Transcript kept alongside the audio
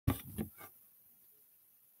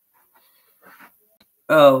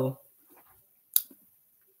Oh.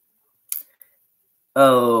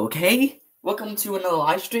 Okay. Welcome to another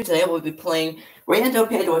live stream. Today we'll be playing random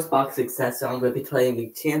Pandora's Box success. So I'm going to be playing a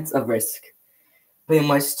chance of risk. Pretty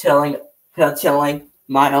much telling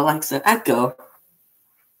my Alexa Echo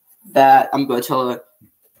that I'm going to tell her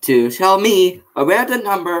to tell me a random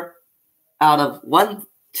number out of 1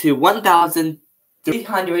 to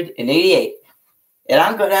 1,388. And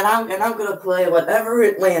I'm gonna play whatever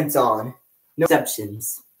it lands on. No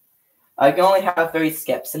exceptions. I can only have 3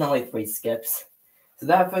 skips and only 3 skips. So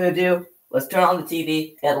without further ado, let's turn on the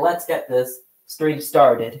TV and let's get this stream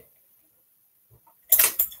started.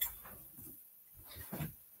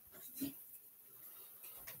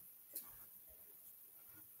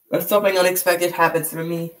 If something unexpected happens for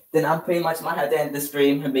me, then I'm pretty much might have to end the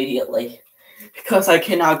stream immediately. Because I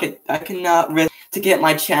cannot risk to get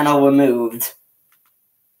my channel removed.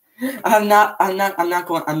 I'm not going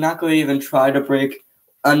to even try to break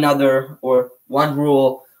another or one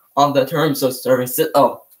rule on the terms of service.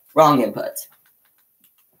 Oh, wrong input.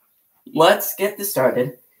 Let's get this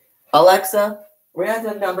started. Alexa,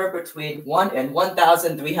 random number between 1 and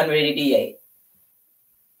 1,388.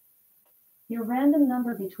 Your random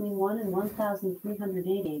number between 1 and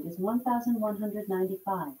 1,388 is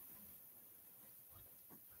 1,195.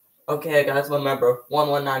 Okay, guys, remember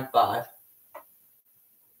 1195.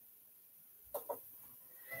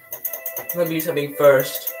 Let me do something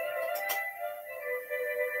first.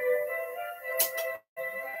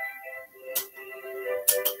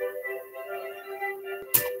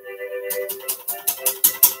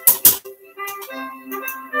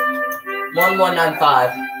 One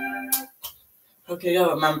 1195. Okay, I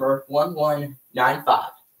remember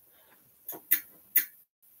 1195.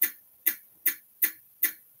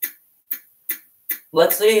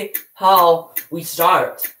 Let's see how we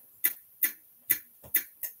start.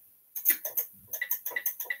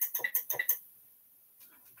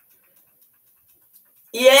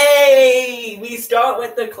 Yay! We start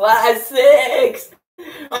with the classics.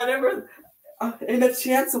 I remember, in a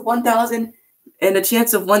chance of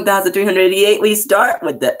 1,388, we start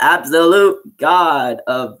with the absolute god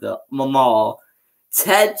of the all,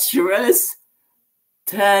 Tetris,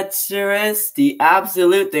 the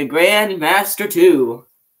absolute, the Grandmaster 2.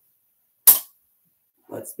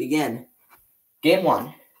 Let's begin. Game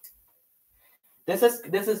 1. This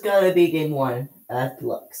is gonna be game 1 as it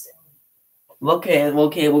looks. Okay, we're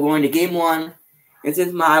going to game 1. And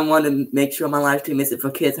since I want to make sure my live stream isn't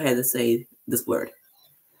for kids, I had to say this word.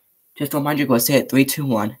 Just remind you, go say it. 3, 2,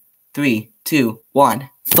 1. 3, 2, 1.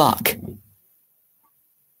 Fuck.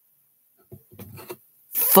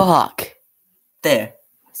 Fuck. There.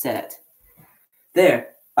 Said it. There.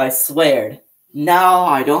 I sweared. Now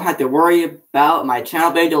I don't have to worry about my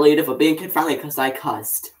channel being deleted for being kid-friendly because I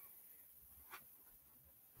cussed.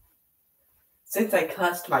 Since I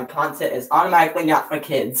cussed, my content is automatically not for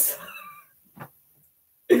kids.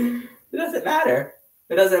 It doesn't matter.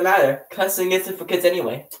 It doesn't matter. Cussing isn't for kids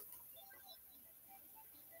anyway.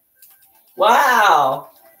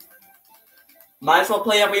 Wow! Might as well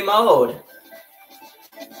play every mode.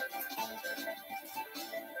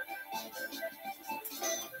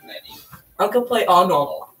 I could play all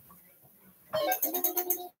normal.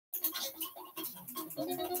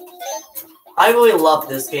 I really love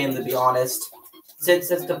this game, to be honest. Since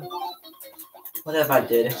the... What did I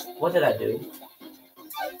do?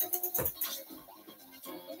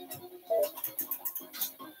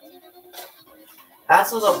 As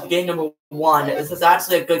for the game number 1, this is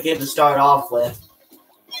actually a good game to start off with.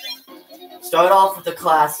 Start off with the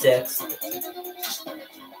classics.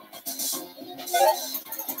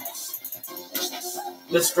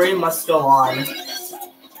 The stream must go on.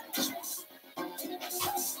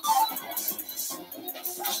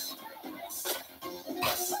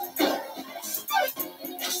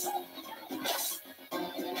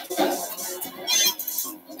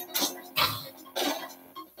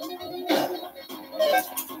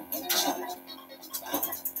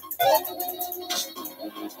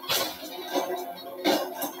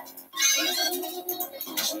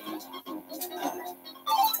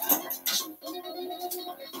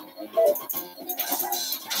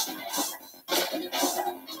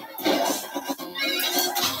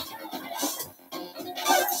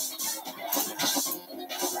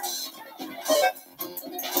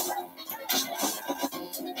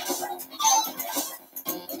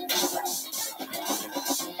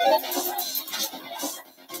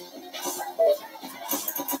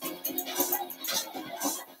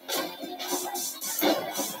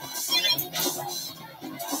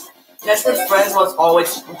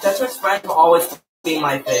 Tetris Friends will always be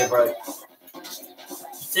my favorite.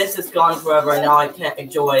 since it's gone forever, now I can't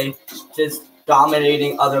enjoy just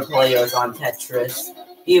dominating other players on Tetris.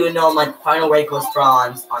 Even though my final rank was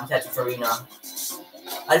bronze on Tetris Arena,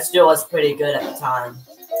 I still was pretty good at the time.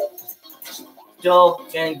 Still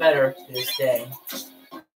getting better to this day.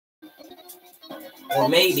 Or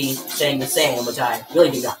maybe staying the same, which I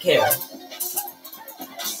really do not care.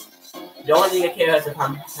 The only thing I care is if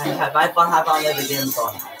I have fun every game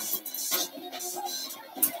on.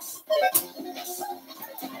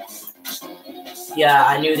 Yeah,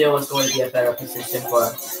 I knew there was going to be a better position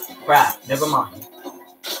for crap. Never mind.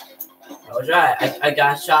 I was right. I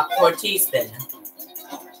got shot for a T-spin.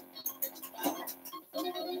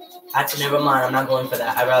 Actually, never mind. I'm not going for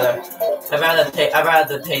that. I'd rather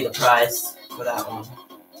pay the price for that one.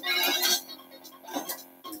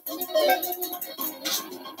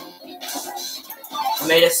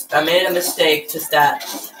 I made a mistake just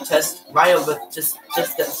right over just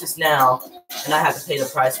now, and I have to pay the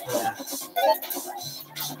price for that.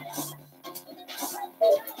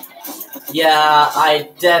 Yeah, I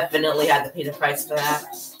definitely had to pay the price for that.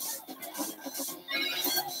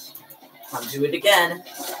 I'll do it again.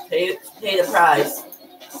 Pay the price.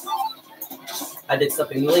 I did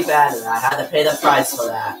something really bad, and I had to pay the price for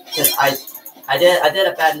that because I did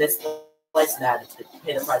a bad misplace, and I had to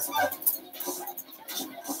pay the price for that.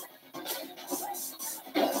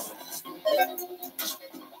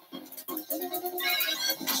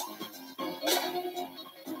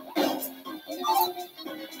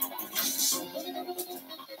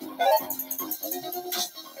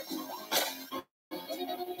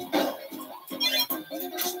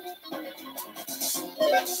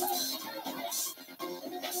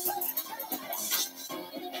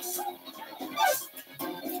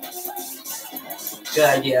 Good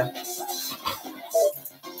idea.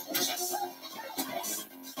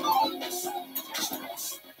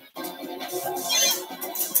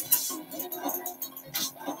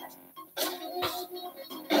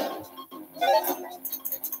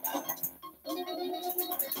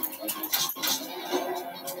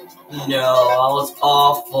 No, I was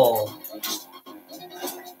awful.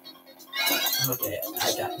 Okay,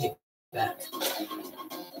 I got hit back.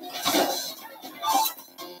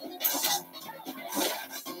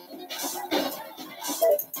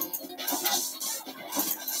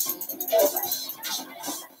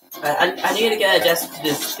 I need to get adjusted to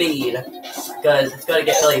the speed because it's gonna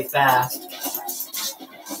get really fast.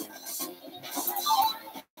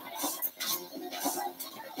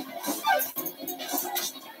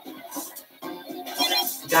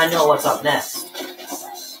 You gotta know what's up next.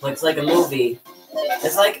 It's like a movie.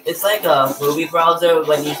 It's like a movie browser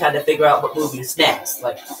when you try to figure out what movie is next.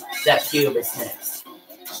 Like that cube is next.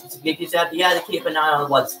 You have to keep an eye on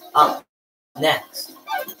what's up next.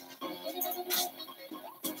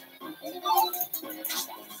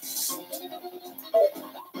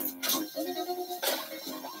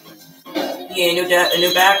 Yeah, a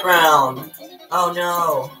new background. Oh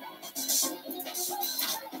no.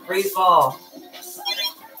 Free fall.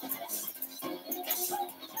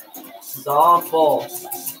 It's awful.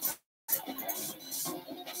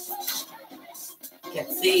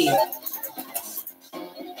 Can't see.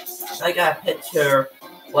 I got a picture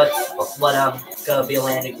what I'm gonna be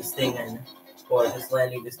landing this thing in. Or just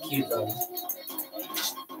landing this cube on.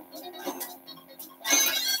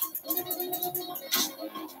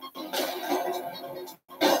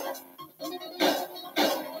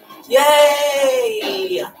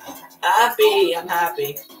 Yay! Happy! I'm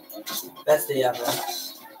happy. Best day ever.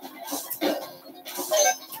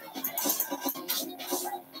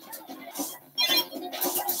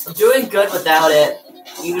 I'm doing good without it,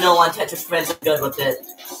 even though on Tetris Friends I'm good with it.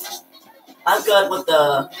 I'm good with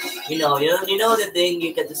the, you know the thing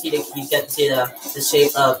you get to see the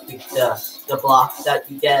shape of the block that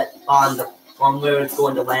you get on where it's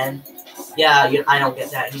going to land. Yeah, I don't get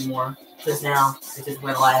that anymore. Because now it just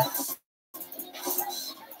went away.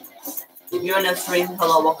 If you're in a stream,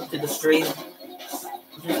 hello, welcome to the stream.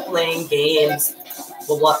 I'm just playing games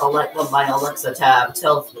with what my Alexa tab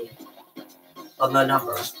tells me of the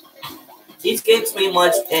number. Each game's pretty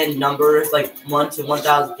much in numbers, like 1 to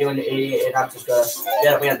 1,388, and I'm just gonna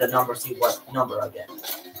get up at the number, see what number I get.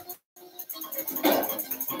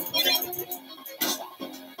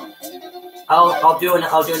 I'll do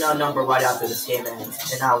another number right after this game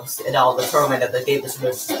ends, and I'll determine that the game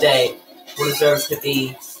deserves to stay, or deserves to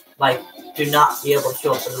be do not be able to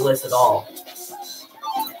show up in the list at all.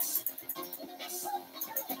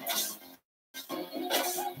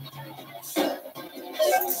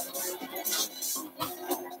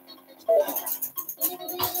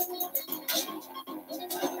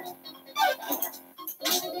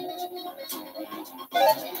 I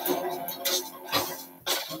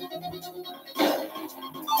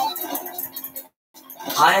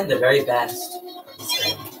am the very best.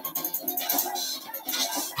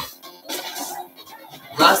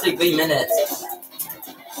 Lasting 3 minutes.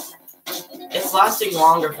 It's lasting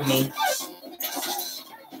longer for me.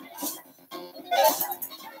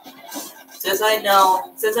 Since I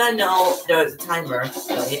know there's a timer.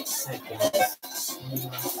 Wait a second.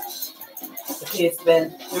 Okay, it's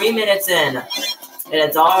been 3 minutes in, and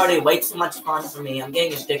it's already way too much fun for me. I'm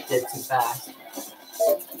getting addicted too fast.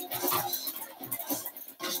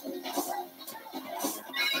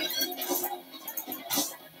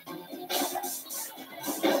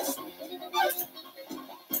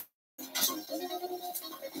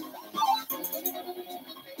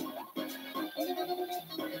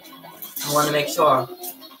 I want to make sure.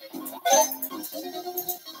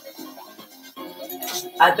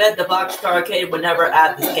 I bet the Box Arcade would never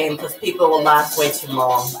add this game because people will last way too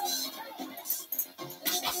long.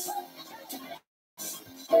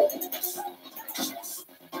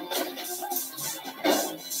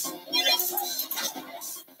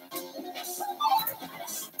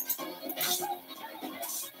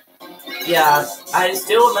 Yeah, I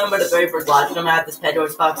still remember the very first live stream I had this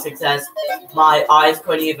Pandoras Box success. My eyes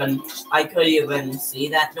I couldn't even see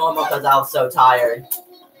that normal because I was so tired.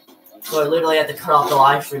 So I literally had to cut off the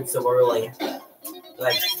live stream so early.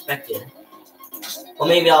 Like expected. Or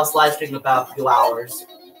maybe I was live streaming about a few hours.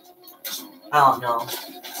 I don't know.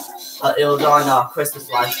 It was on Christmas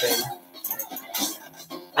live stream.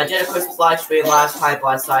 I did a Christmas live stream last time, but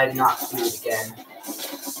I decided not to do it again.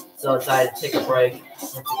 So I decided to take a break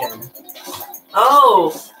once again.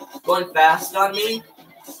 Oh! Going fast on me?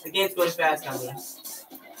 The game's going fast on me.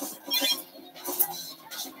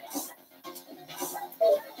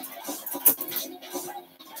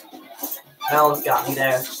 That almost got me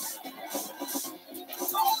there.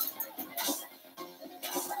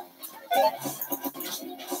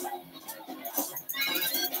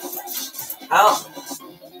 Oh!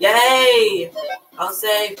 Yay! I'll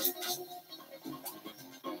save.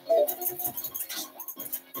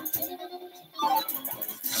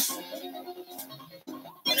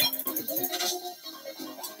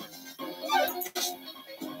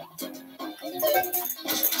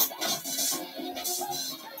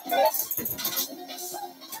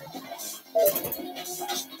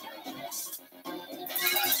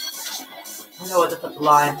 I know what to put the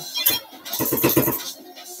line.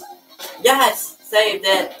 Yes! Saved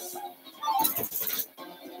it!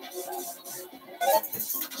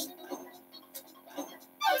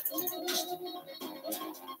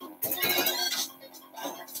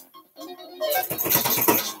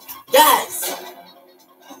 Yes!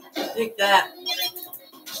 Take that.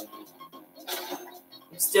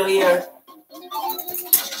 I'm still here.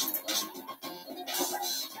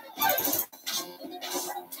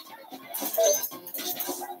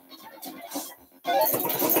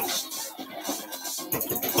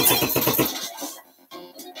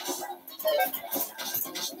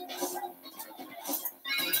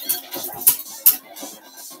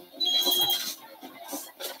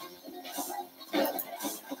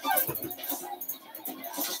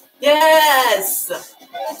 Yes!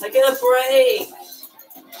 I get a break!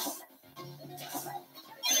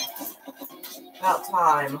 About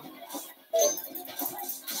time.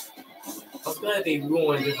 I was gonna be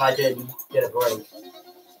ruined if I didn't get a break.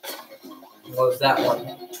 What was that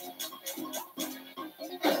one?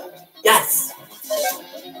 Yes!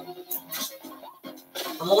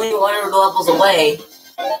 I'm only 100 levels away,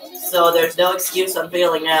 so there's no excuse I'm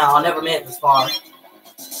failing now. I'll never make it this far.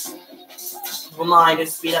 Never mind, it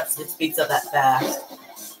speeds up that fast.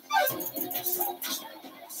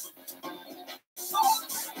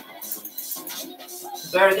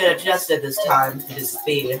 Better get adjusted this time to this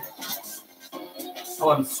speed. Oh,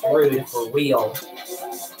 I'm screwed for real.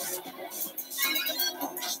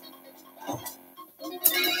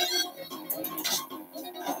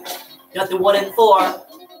 Got the 1 in 4,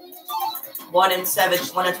 1 in 7,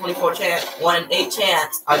 1 in 24 chance, 1 in 8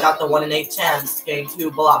 chance. I got the 1 in 8 chance, getting 2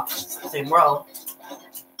 blocks in the same row.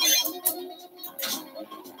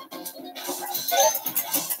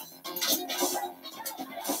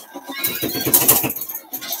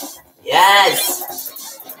 Yes!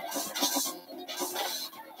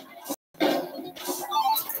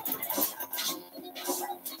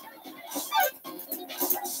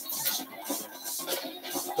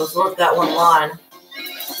 Let's work that one line.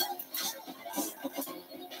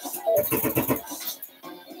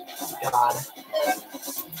 God.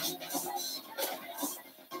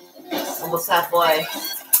 Almost halfway.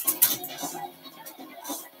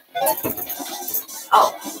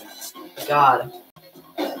 Oh. God.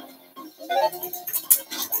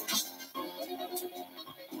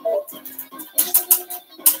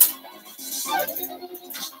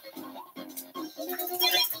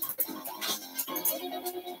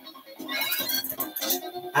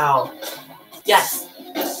 Ow. Yes!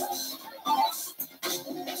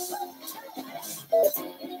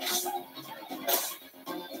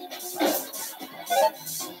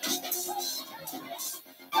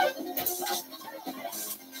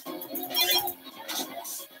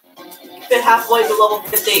 Been halfway to level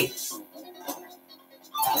 50.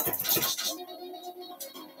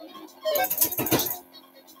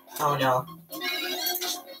 Oh no.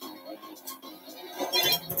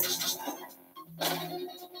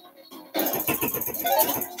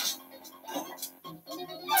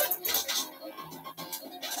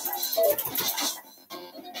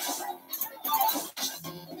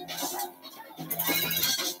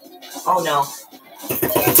 Oh no.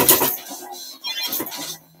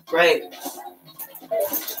 Great.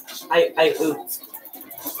 I oops.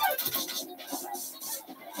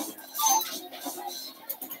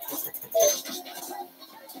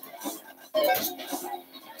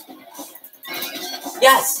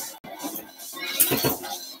 Yes!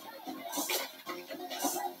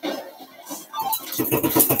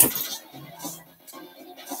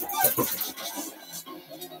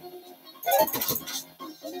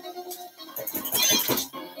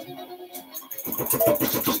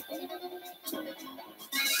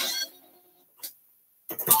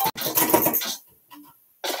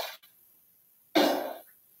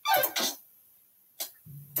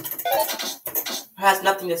 Has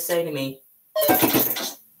nothing to say to me.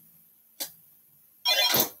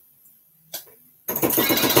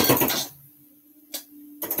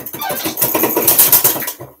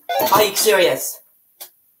 Are you serious?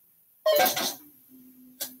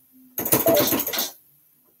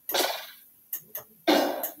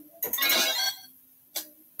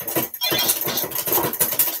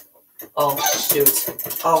 Oh,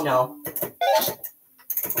 shoot. Oh no.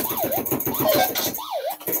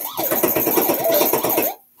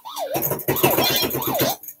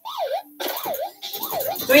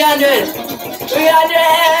 300!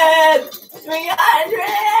 300! 300!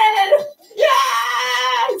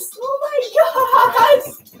 Yes! Oh my gosh!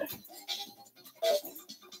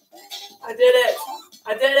 I did it!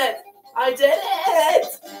 I did it! I did it!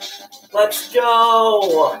 Let's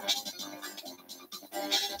go!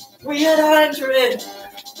 We hit 100!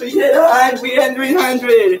 We hit 100! We hit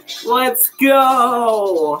 300! Let's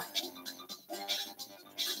go!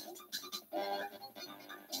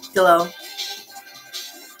 Hello.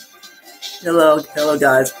 Hello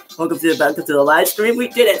guys. Welcome back to the live stream. We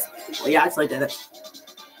did it! We actually did it.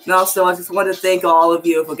 And also, I just want to thank all of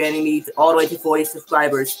you for getting me all the way to 40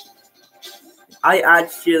 subscribers. I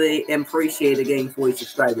actually appreciate getting 40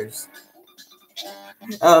 subscribers.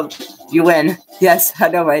 You win. Yes, I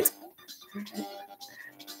know, right?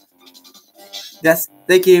 Yes,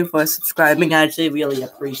 thank you for subscribing. I actually really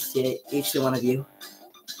appreciate each one of you.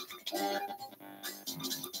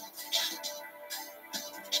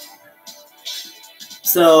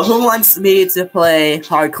 So, who wants me to play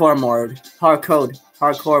hardcore mode?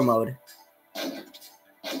 Hardcore mode.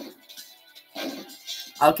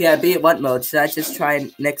 Okay, I beat what mode? Should I just try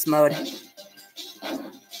next mode?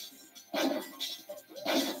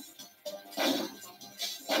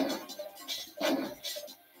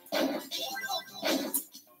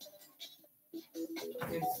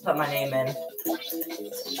 Just put my name in.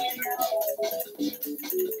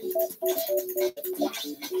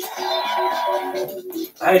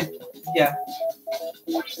 Yeah.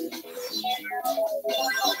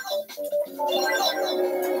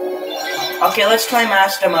 Okay, let's try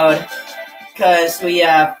master mode. Because we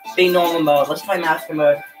being normal mode. Let's try master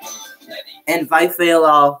mode. And if I fail,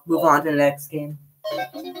 I'll move on to the next game.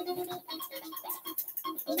 Like,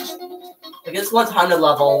 this one's 100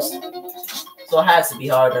 levels. So it has to be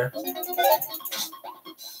harder.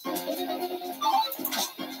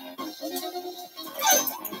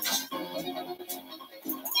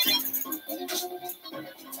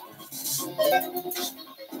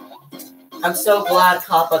 I'm so glad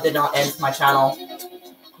Kappa did not end my channel.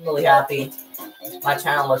 I'm really happy. My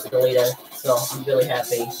channel was deleted, so I'm really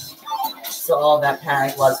happy. So all that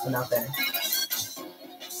panic was for nothing.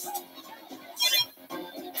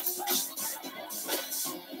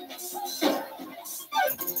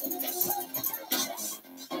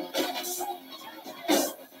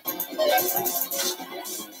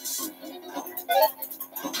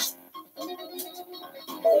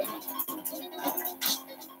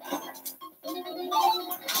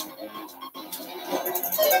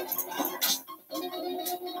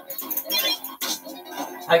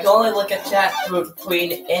 I can only look at chat in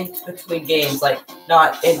between games, like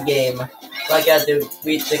not in game. So I gotta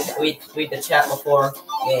read the chat before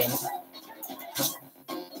game.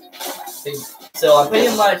 So I'm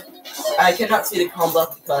pretty much I cannot see the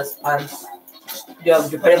Chromebook because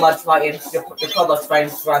you're pretty much right in your Chromebook's right in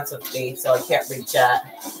front of me, so I can't read chat.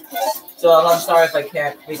 So I'm sorry if I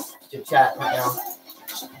can't read your chat right now.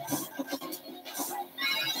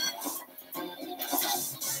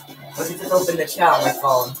 I can just open the chat on my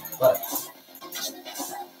phone, but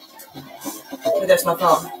there's my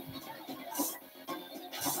phone.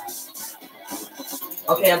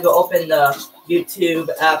 Okay, I'm gonna open the YouTube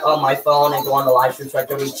app on my phone and go on the live stream so I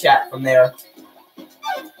can read chat from there.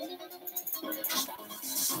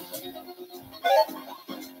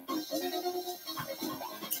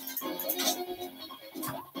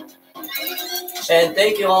 And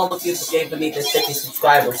thank you all of you for giving me the 50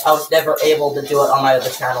 subscribers. I was never able to do it on my other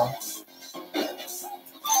channel.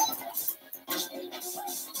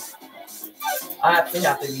 I actually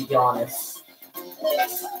have to be honest.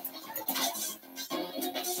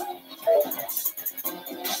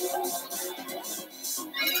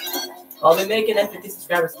 I'll be making a 50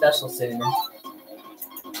 subscriber special soon.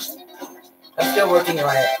 I'm still working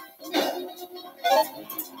on it.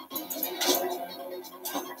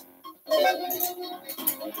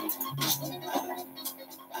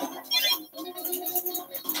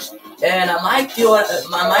 And I might do a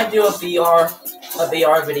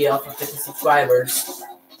VR video for 50 subscribers.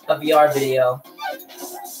 A VR video,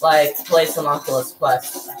 like play some Oculus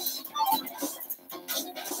Quest.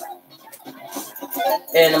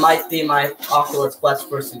 And it might be my Oculus Quest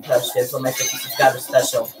first impression for my 50 subscriber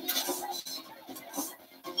special.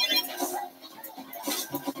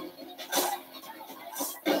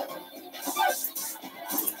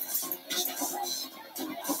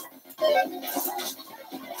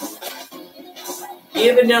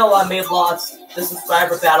 Even though I made lost the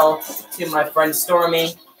subscriber battle to my friend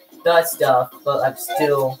Stormy, that stuff, but I'm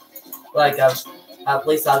still, like, at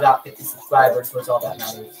least I got 50 subscribers, which all that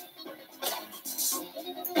matters.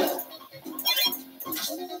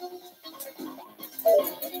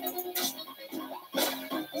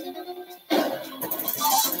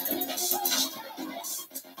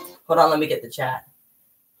 Hold on, let me get the chat.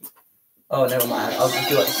 Oh, never mind. I'll just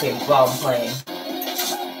do it the same while I'm playing.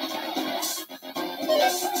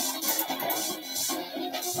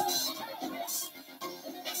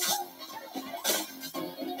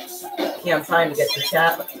 Okay, I'm trying to get the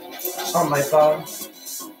chat on my phone.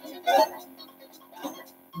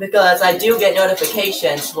 Because I do get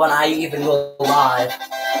notifications when I even go live.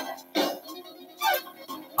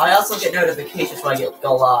 I also get notifications when I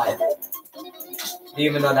go live.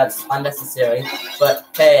 Even though that's unnecessary. But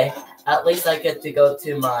hey, at least I get to go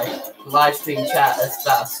to my live stream chat as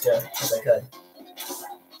faster as I could.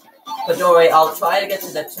 But don't worry, I'll try to get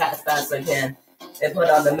to the chat as fast as I can. And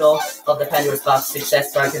put on the middle of the Pandoras Box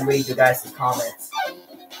success so I can read you guys' comments.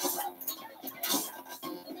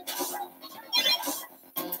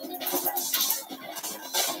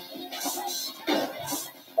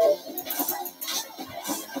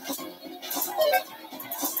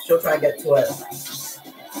 She'll try to get to it.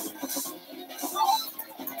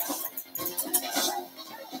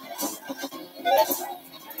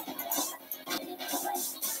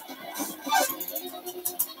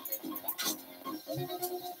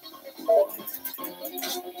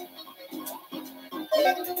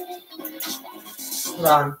 Hold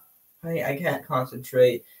on. I can't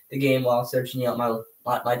concentrate the game while searching out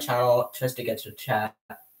my channel just to get to chat.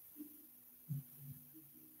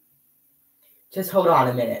 Just hold on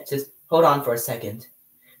a minute. Just hold on for a second.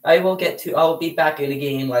 I'll be back in the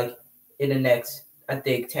game like in the next, I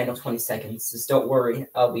think, 10 or 20 seconds. Just don't worry.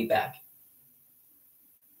 I'll be back.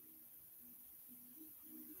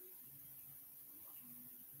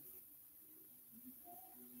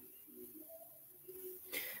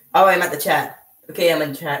 Oh, I'm at the chat. Okay, I'm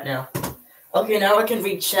in chat now. Okay, now I can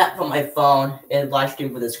read chat from my phone and live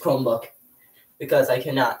stream with this Chromebook. Because I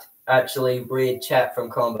cannot actually read chat from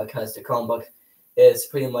Chromebook because the Chromebook is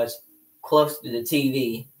pretty much close to the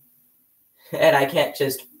TV. And I can't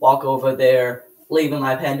just walk over there, leaving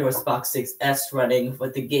my Pandoras Box 6S running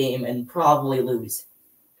with the game and probably lose.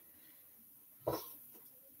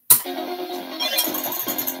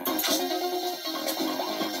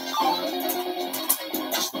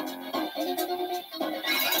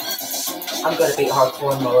 I'm gonna beat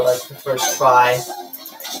hardcore mode like the first try.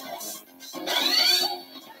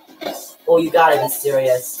 Oh, you gotta be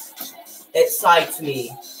serious. It psyched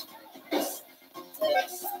me.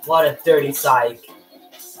 What a dirty psych.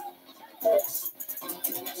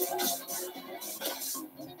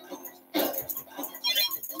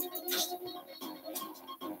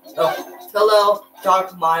 Oh, hello,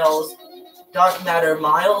 Dark Matter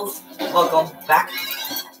Miles. Welcome back.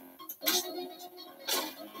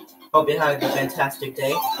 Hope you're having a fantastic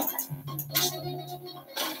day.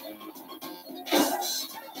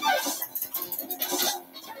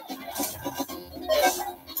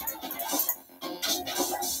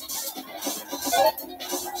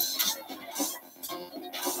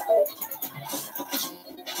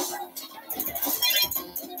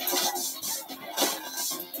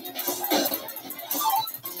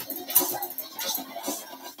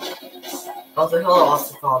 Also, hello,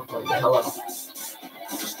 also conflict. Hello.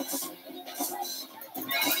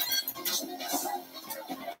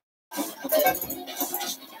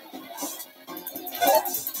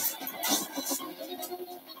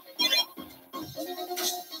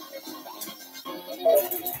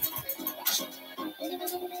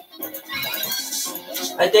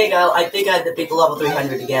 I think I had to beat the level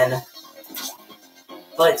 300 again.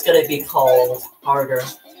 But it's gonna be called harder.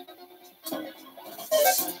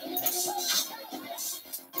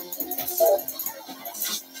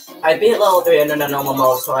 I beat level 300 in a normal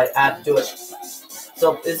mode, so I have to do it.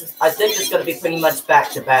 So I think it's gonna be pretty much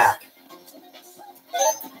back to back.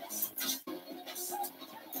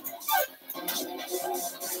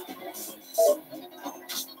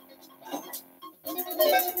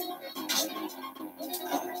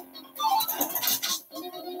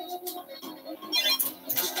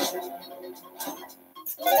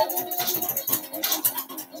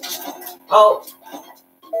 Oh,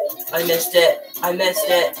 I missed it. I missed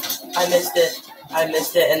it. I missed it. I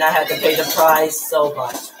missed it, and I had to pay the price so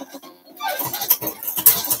much.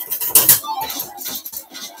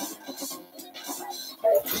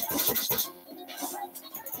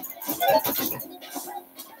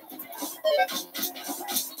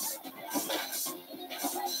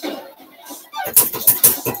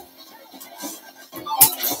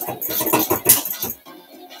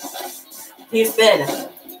 T-spin.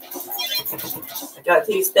 I got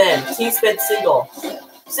T-spin. T-spin single.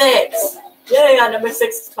 6. Yay, yeah, number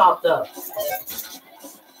 6 popped up.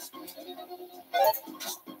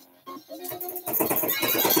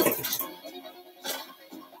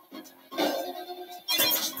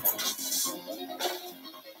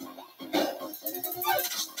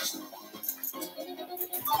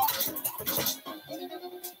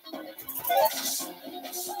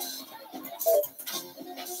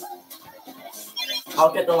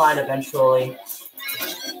 I'll get the line eventually.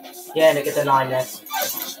 Yeah, and I get the 9 next.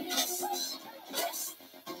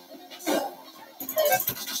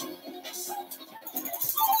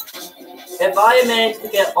 If I manage to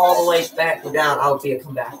get all the way back or down, I'll be a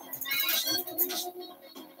comeback.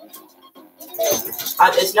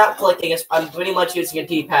 It's not clicking, I'm pretty much using a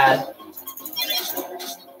D-pad.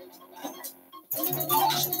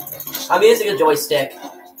 I'm using a joystick.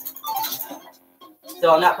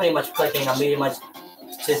 So I'm not pretty much clicking, I'm pretty much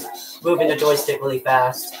just moving the joystick really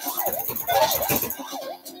fast.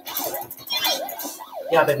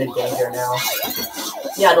 Yeah, I'm in danger now.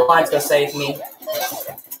 Yeah, the line's gonna save me.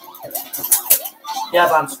 Yeah,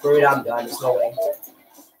 if I'm screwed, I'm done. There's no way.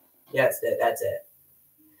 Yeah, that's it. That's it.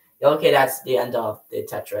 Okay, that's the end of the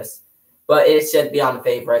Tetris. But it should be on the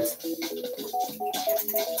favorites.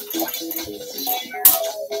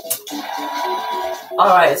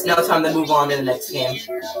 Alright, it's now time to move on to the next game.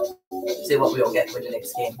 See what we'll get for the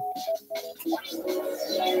next game.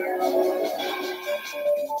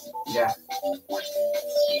 Yeah.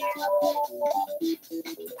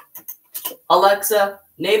 Alexa,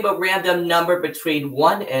 name a random number between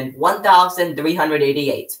 1 and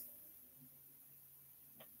 1,388.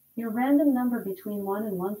 Your random number between 1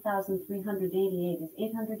 and 1,388 is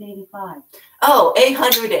 885. Oh,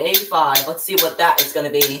 885. Let's see what that is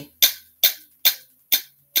going to be.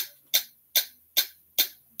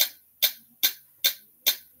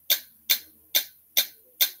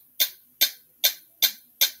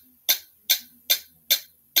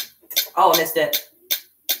 Oh, I missed it.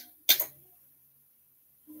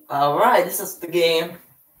 Alright, this is the game I'm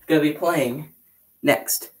going to be playing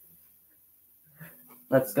next.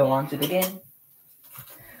 Let's go on to the game.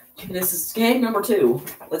 This is game number 2.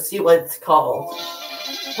 Let's see what it's called.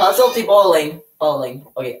 Puzzle de-bowling. Bowling.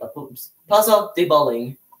 Okay, oops. Puzzle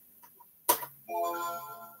de-bowling.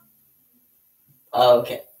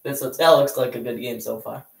 Okay, that looks like a good game so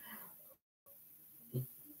far.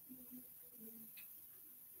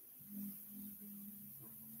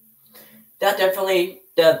 That definitely,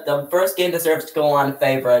 the first game deserves to go on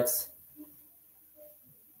favorites.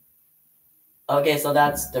 Okay, so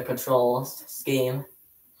that's the control scheme.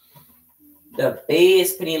 The B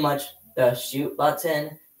is pretty much the shoot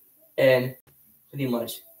button, and pretty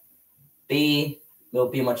much B will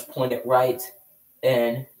pretty much point it right,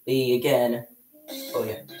 and B again. Oh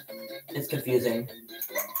yeah, it's confusing.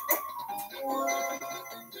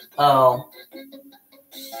 Oh.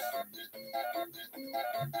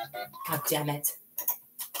 God damn it.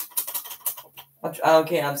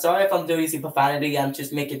 Okay, I'm sorry if I'm doing using profanity. I'm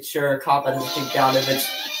just making sure Kappa doesn't take down if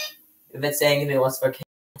it's saying it was for kids.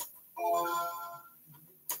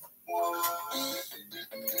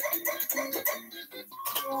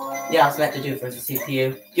 Yeah, I was meant to do for the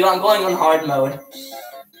CPU. Dude, I'm going on hard mode.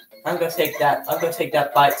 I'm gonna take that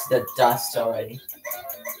bite to the dust already.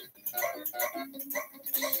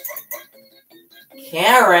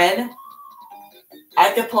 Karen?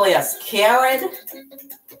 I could play as Karen?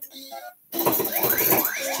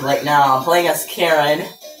 Too late now, I'm playing as Karen.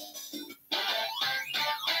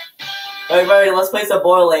 Everybody, let's play some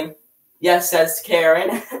boiling. Yes, says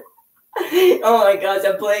Karen. Oh my gosh,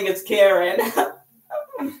 I'm playing as Karen.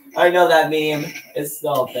 I know that meme. It's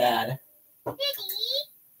so bad.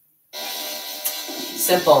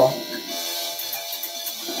 Simple.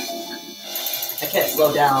 I can't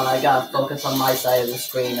slow down. I gotta focus on my side of the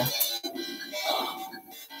screen.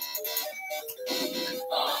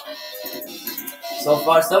 So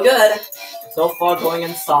far, so good. So far, going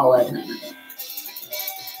in solid.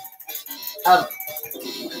 Oh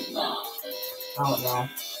no.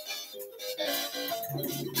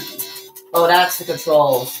 Oh, that's the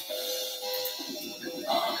controls.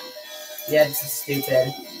 Yeah, this is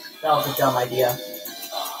stupid. That was a dumb idea.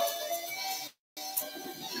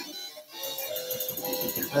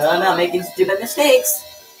 I'm not making stupid mistakes.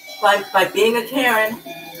 By being a Karen.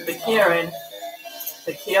 The Karen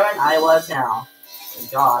I was now.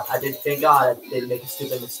 Thank God I didn't make a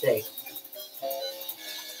stupid mistake.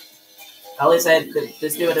 At least the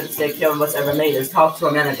stupidest mistake Karen was ever made is talk to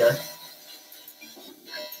a manager.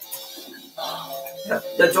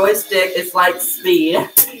 The joystick is like speed.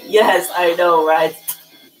 Yes, I know, right?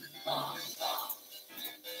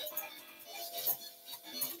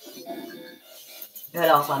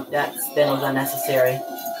 That spin was unnecessary.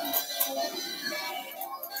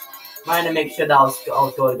 Trying to make sure that I was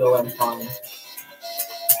going to go in fine.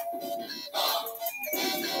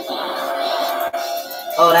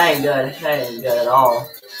 Oh, that ain't good. That ain't good at all.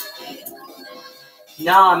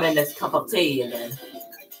 Now I'm in this cup of tea again.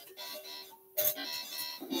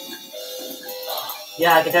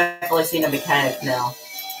 Yeah, I can definitely see the mechanic now.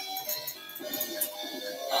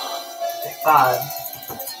 5.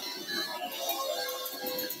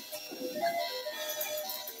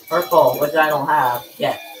 Purple, which I don't have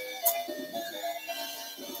yet.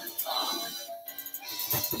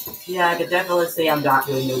 Yeah, I can definitely see I'm not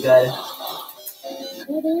doing too good.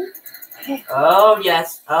 Oh,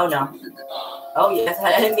 yes. Oh, no. Oh, yes.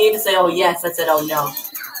 I didn't mean to say, oh, yes. I said, oh, no.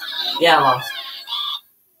 Yeah, I lost.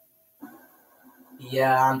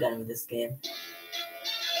 Yeah, I'm done with this game.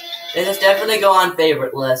 They just definitely go on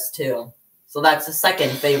favorite list, too. So that's the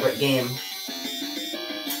second favorite game.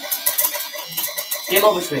 Game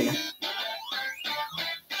over screen.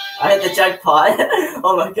 I hit the jackpot.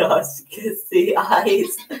 Oh my gosh. See,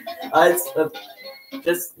 eyes.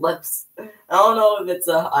 Just lips. I don't know if it's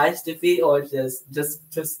a eyes defeat or just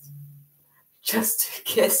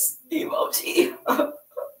kiss emoji.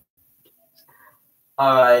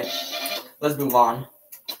 Alright. Let's move on.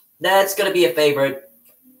 That's gonna be a favorite.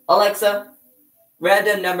 Alexa,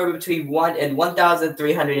 random number between 1 and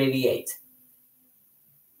 1,388.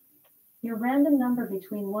 Your random number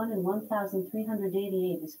between 1 and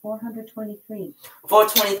 1,388 is 423.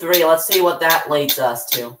 423. Let's see what that leads us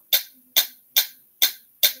to.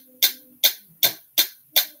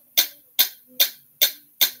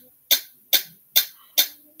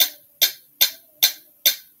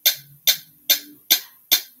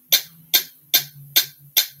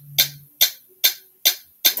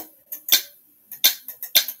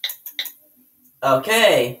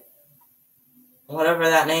 Okay. Whatever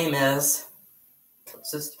that name is.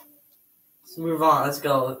 Let's move on. Let's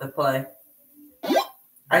go with the play.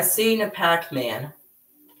 I seen a Pac-Man.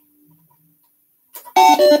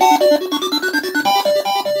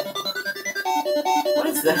 What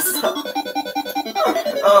is this?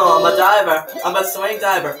 Oh, I'm a diver. I'm a swing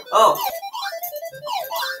diver. Oh.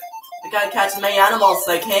 I gotta catch as many animals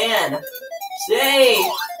as I can. Yay!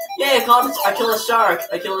 Yay, I killed a shark.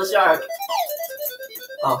 I killed a shark.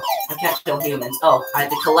 Oh, I can't kill humans. Oh, I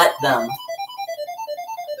have to collect them.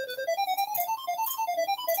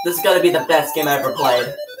 This is gonna be the best game I ever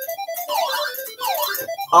played.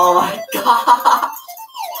 Oh my god!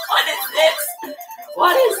 What is this?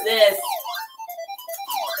 What is this?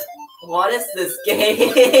 What is this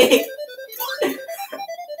game?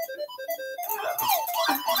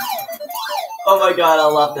 Oh my god, I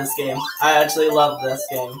love this game. I actually love this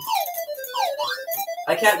game.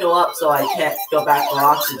 I can't go up, so I can't go back for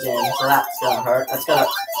oxygen, so that's gonna hurt. That's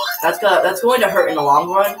going to hurt in the long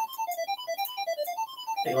run.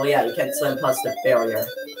 Okay, well, yeah, you can't swim past the barrier.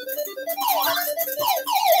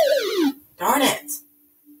 Darn it!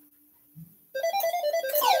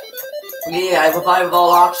 Yeah, I revive all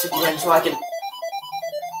oxygen so I can.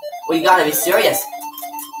 Well, you gotta be serious.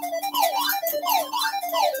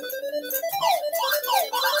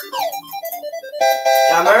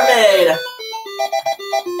 A mermaid!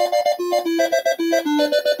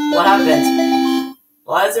 What happened?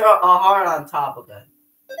 Why is there a heart on top of it?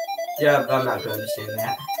 Yeah, I'm not going to understand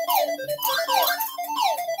that.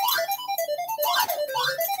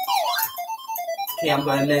 Okay, I'm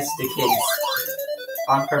going to miss the kids.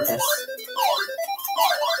 On purpose.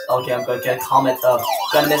 Okay, I'm going to get a comment of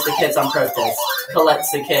gonna miss the kids on purpose.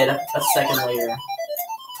 Collects the kid a second later.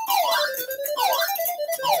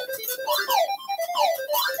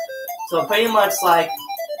 So pretty much like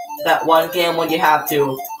that one game when you have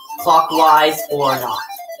to clockwise or not.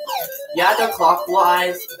 You have to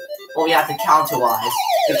clockwise or you have to counterwise.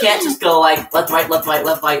 You can't just go like left, right, left, right,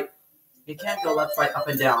 left, right. You can't go left, right, up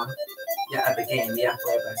and down. Yeah, at the game, yeah,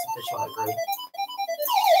 playback's official, I agree.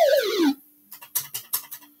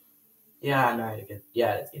 Yeah, I know.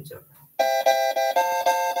 Yeah, this game's over.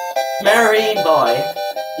 Marine Boy.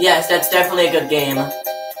 Yes, that's definitely a good game.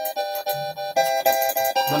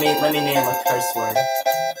 Let me name a curse word.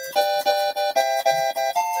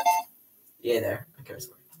 Yeah, there, a curse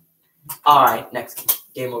word. All right, next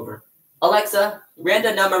game over. Alexa,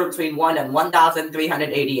 random number between 1 and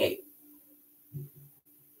 1,388.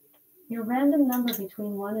 Your random number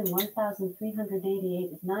between 1 and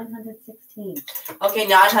 1,388 is 916. Okay,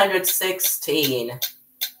 916.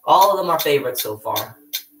 All of them are favorites so far.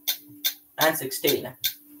 And 16.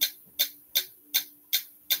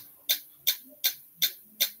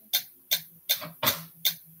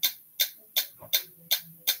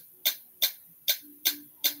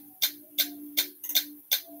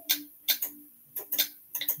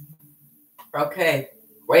 Okay,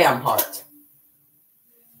 Rampart.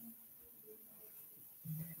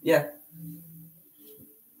 Yeah.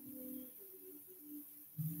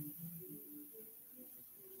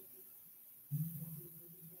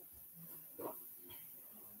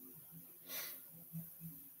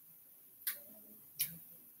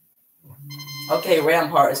 Okay,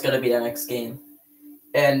 Rampart is going to be the next game.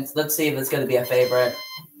 And let's see if it's going to be a favorite.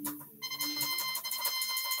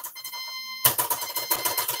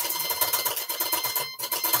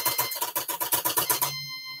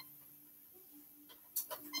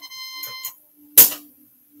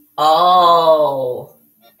 Oh.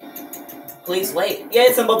 Please wait.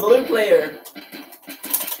 Yes, I'm a blue player.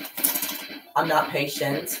 I'm not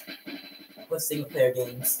patient with single player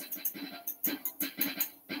games.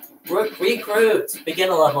 Recruit.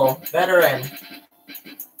 Beginner level. Veteran.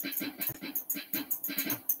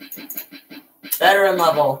 Veteran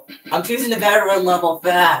level. I'm choosing the veteran level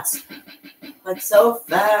fast. Like so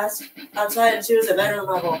fast. I'm trying to choose a veteran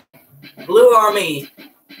level. Blue Army.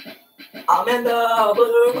 I'm in the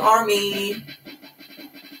Blue Army.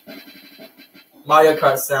 Mario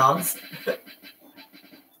Kart sounds.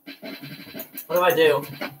 What do I do?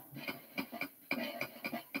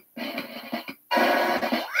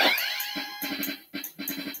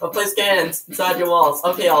 I'll place cannons inside your walls.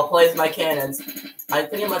 Okay, I'll place my cannons. I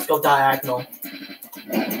pretty much go diagonal.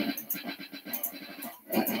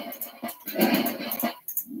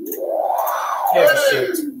 Here to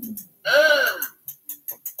shoot.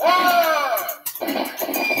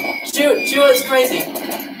 Shoot is crazy.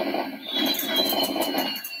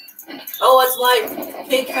 Oh, it's like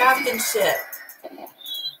King Captain shit.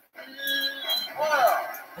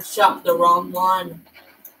 I shot the wrong one.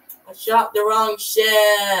 I shot the wrong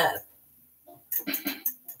ship.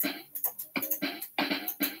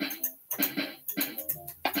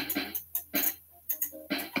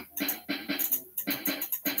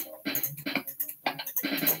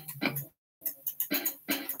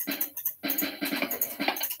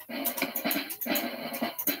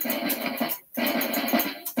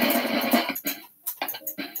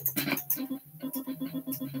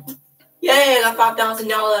 Yay, I got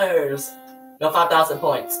 $5,000. No, 5,000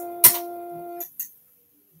 points.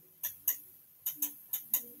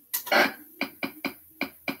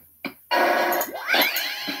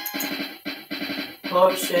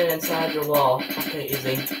 Potion inside your wall. Okay,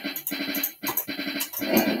 easy.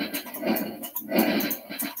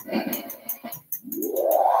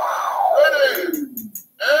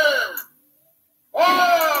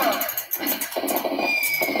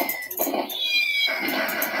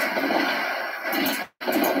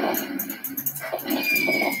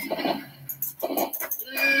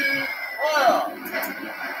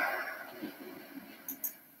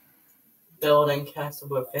 Building castle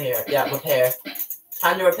repair. Yeah, repair.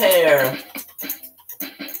 Time to repair.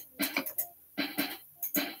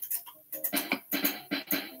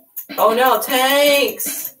 Oh no,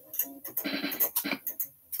 tanks!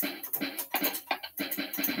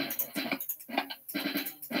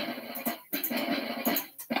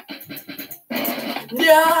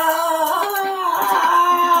 No!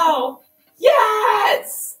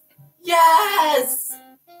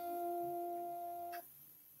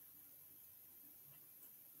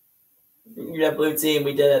 Yeah, blue team,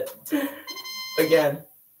 we did it. Again.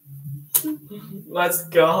 Let's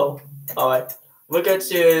go. Alright. We're gonna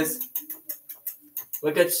choose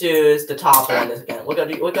the top one again.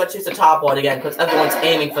 We're gonna choose the top one again because everyone's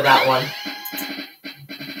aiming for that one.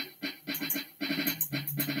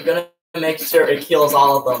 We're gonna make sure it kills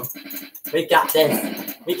all of them. We got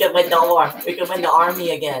this. We can win the war. We can win the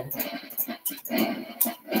army again.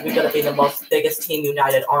 We're gonna be the biggest team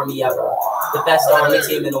united army ever. The best army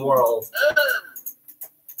team in the world.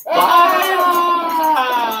 Fire!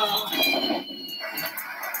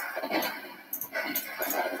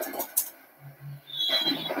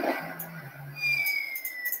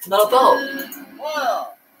 Another boat.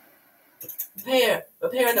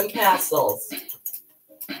 Repair them castles.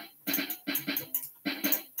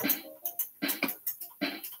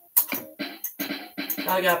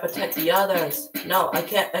 I gotta protect the others. No, I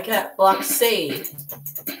can't block C.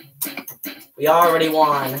 We already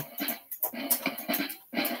won.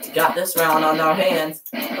 Got this round on our hands.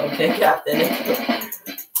 Okay, Captain.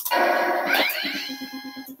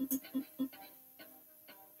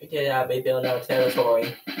 We did rebuild our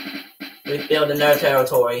territory. Rebuild another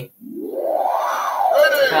territory.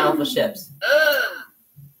 Battle for ships.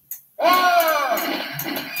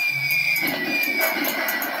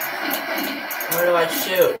 Where do I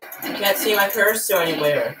shoot? I can't see my cursor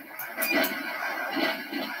anywhere.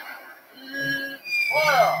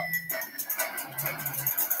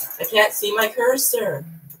 I can't see my cursor.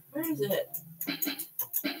 Where is it?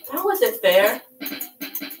 How was it fair?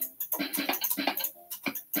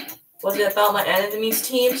 Was it about my enemy's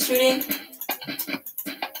team shooting?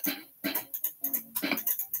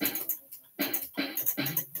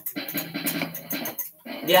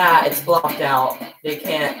 Yeah, it's blocked out. They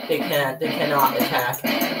cannot attack.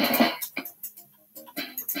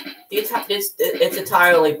 It's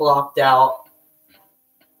entirely blocked out.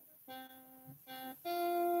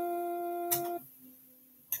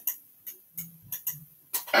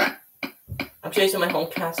 I'm chasing my home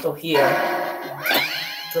castle here.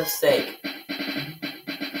 For sake.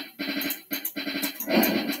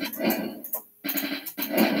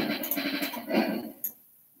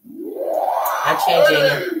 I'm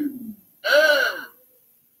changing.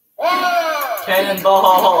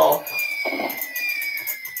 Cannonball!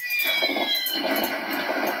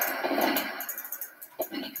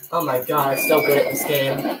 Oh my god, I'm so good at this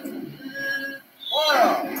game.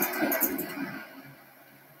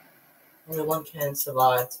 Only one can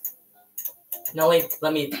survive. Now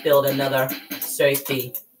let me build another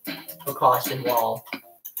safety precaution wall.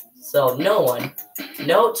 So no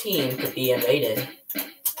team could be invaded.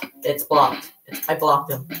 It's blocked. I blocked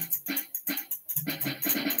them.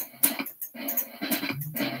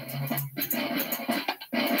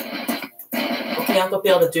 Okay, I'm gonna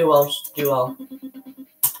build a duo.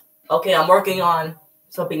 Okay, I'm working on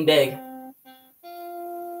something big.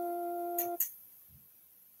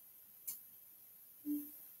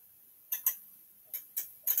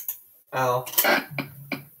 Ow.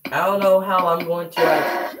 I don't know how I'm going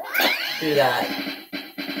to do that.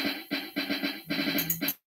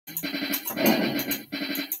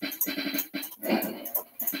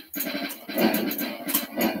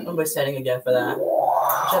 I'm setting again for that.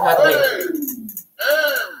 I should have to wait.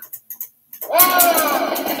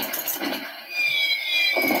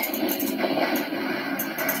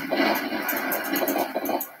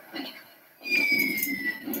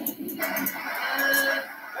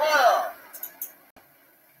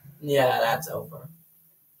 Yeah, that's over.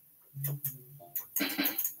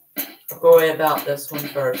 I'll worry about this one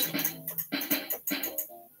first.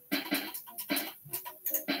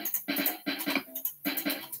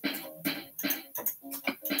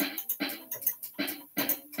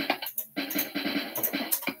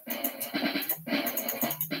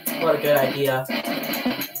 What a good idea.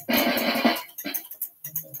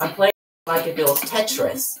 I'm playing like it feels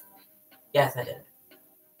Tetris. Yes, I did.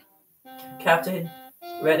 Captain,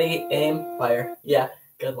 ready, aim, fire. Yeah,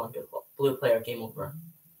 good one, good one. Blue player, game over.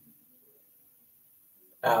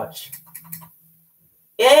 Ouch.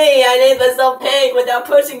 Yay, I named myself Pig without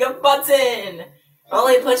pushing a button! I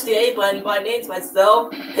only pushed the A button, but I named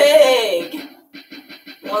myself Pig!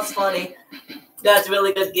 What's funny? That's a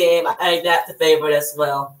really good game. I added that to favorite as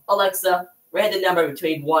well. Alexa, random number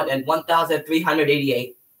between 1 and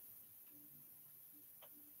 1,388.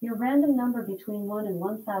 Your random number between 1 and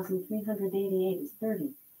 1,388 is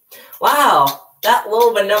 30. Wow, that low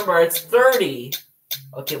of a number, it's 30.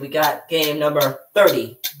 Okay, we got game number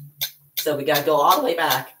 30. So we gotta go all the way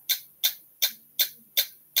back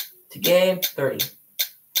to game 30.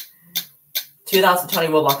 2020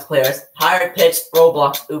 Roblox players, higher pitched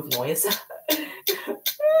Roblox oof noise.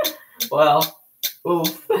 Well,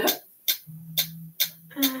 oof.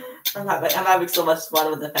 I'm having so much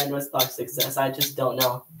fun with the Pandoras Box success. I just don't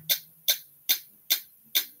know.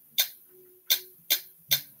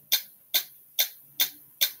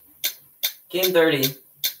 Game 30.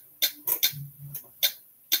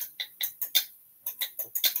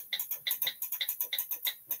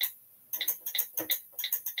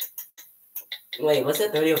 Wait, was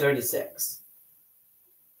it 30 or 36?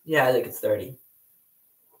 Yeah, I think it's 30.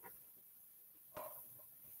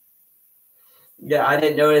 Yeah, I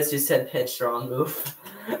didn't notice you said pitch wrong. Oof.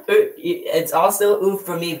 It's also oof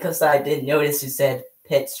for me because I didn't notice you said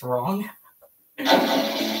pitch wrong.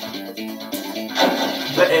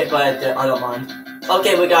 but I don't mind.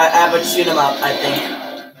 Okay, we got average shoot 'em up, I think.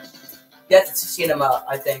 Yes, it's a shoot 'em up,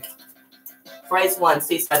 I think. Phrase 1,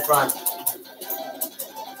 Seaside Front.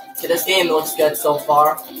 Okay, this game looks good so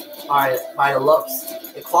far. By the looks,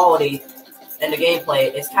 the quality, and the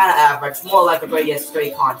gameplay is kind of average, more like a Radius Stray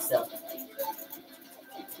concept.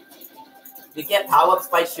 You get power-ups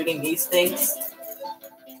by shooting these things.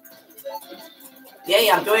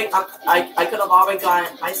 Yeah, I could have already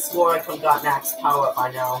gotten, I swore I could have got max power-up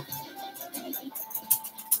by now.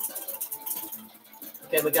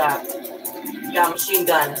 Okay, we got a machine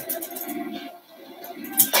gun.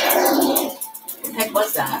 What the heck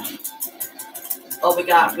was that? Oh, we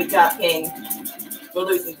got ping. We're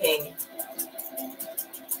losing ping.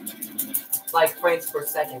 Like frames per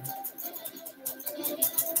second.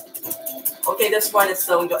 Okay, this run is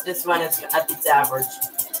at its average.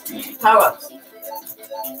 Power-ups.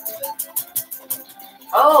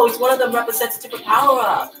 Oh, each one of them represents a different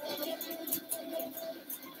power-up.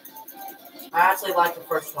 I actually like the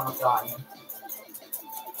first one I've gotten.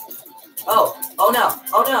 Oh no.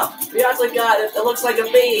 We actually got it. It looks like a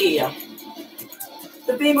bee.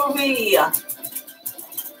 The bee movie.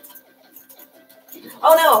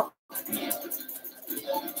 Oh no.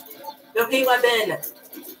 The bee weapon.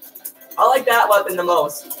 I like that weapon the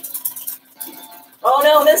most. Oh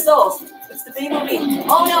no, missiles. It's the bee movie.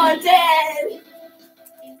 Oh no, I'm dead.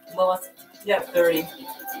 Well, yeah, 30.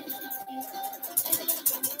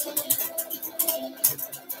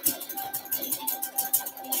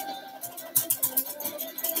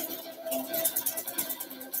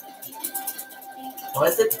 What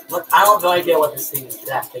is it? What? I don't have no idea what that thing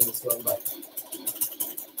is doing, but.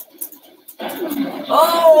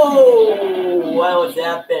 Oh! Wow, it's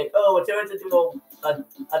that big. Oh, it turns into a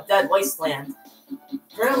dead wasteland.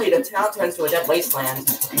 Apparently, the town turns to a dead wasteland.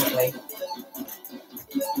 Apparently.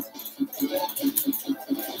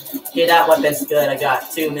 Okay, that weapon's good. I got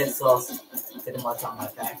 2 missiles. Pretty much on my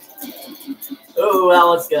back. Oh, that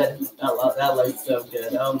looks good. That looks so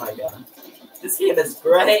good. Oh my god. This game is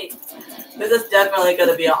great. This is definitely going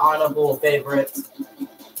to be an honorable favorite.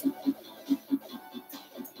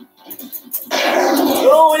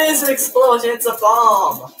 Oh, it is an explosion. It's a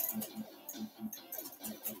bomb.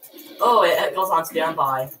 Oh, it goes on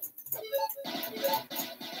standby.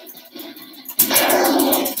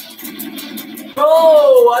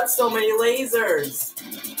 Oh, that's so many lasers.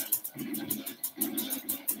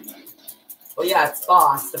 Oh yeah, it's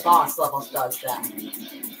boss. The boss level does that.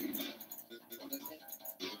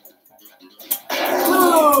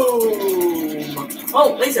 Boom!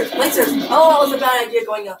 Oh, lasers! Oh, that was a bad idea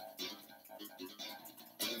going up.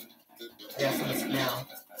 I got so much now.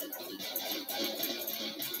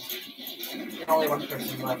 Only one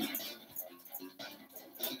person left.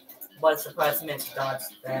 But surprise Mitch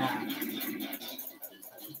dodged that.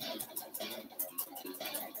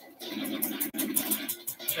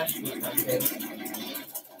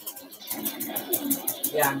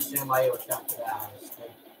 Yeah, I understand why you were shot to that.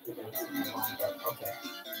 Okay.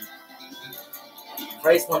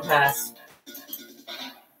 Phrase 1 pass.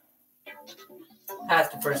 Pass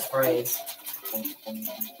the first phrase. I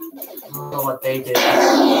don't know what they did.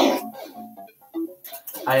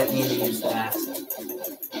 I didn't mean to use that.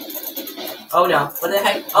 Oh no, what the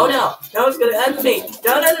heck? Oh no! No, it's gonna end me!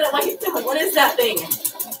 No, what are you doing? What is that thing?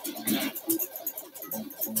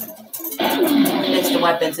 Mixed the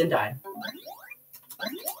weapons and died.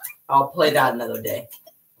 I'll play that another day.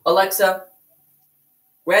 Alexa,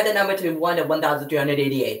 read the number between 1 and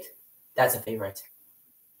 1,388. That's a favorite.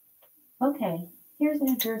 Okay, here's a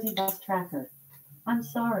New Jersey bus tracker. I'm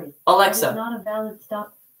sorry. Alexa. That is not a valid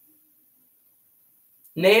stop.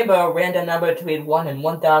 Name a random number between 1 and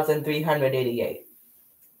 1,388.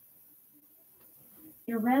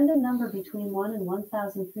 Your random number between 1 and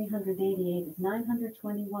 1,388 is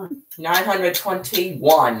 921.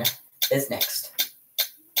 921 is next.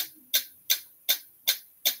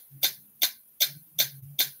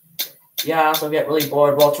 Yeah, I also get really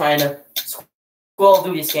bored while trying to scroll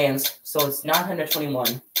through these games. So it's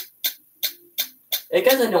 921. It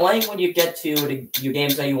gets annoying when you get to your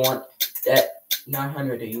games that you want at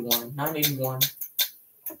 981. 981.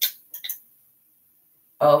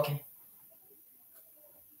 Oh, okay.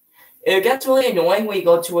 It gets really annoying when you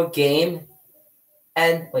go to a game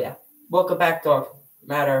and, well, yeah. Welcome back to our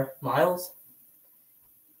matter, Miles.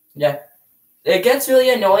 Yeah. It gets really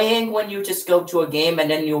annoying when you just go to a game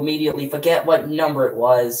and then you immediately forget what number it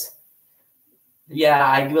was. Yeah,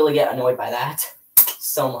 I really get annoyed by that.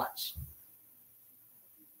 So much.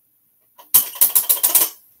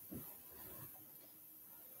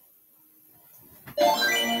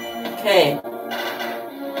 Okay.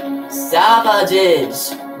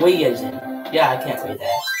 Savages. Weird. Yeah, I can't read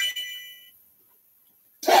that.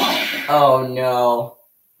 Oh no.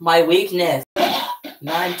 My weakness.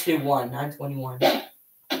 921. 921.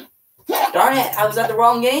 Darn it, I was at the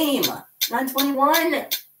wrong game. 921.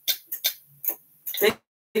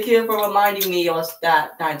 Thank you for reminding me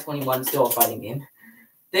that 921 is still a fighting game.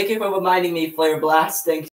 Thank you for reminding me, Flare Blast.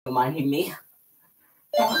 Thank you for reminding me.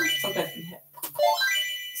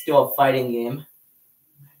 Still a fighting game.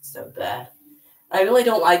 So bad. I really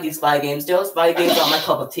don't like these fight games. Those fight games aren't my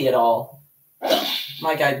cup of tea at all.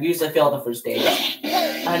 My God, we usually fail the first stage.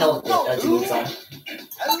 I know what the moves are.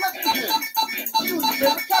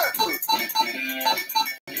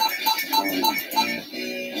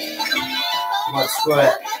 Well, screw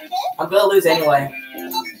it. I'm gonna lose anyway.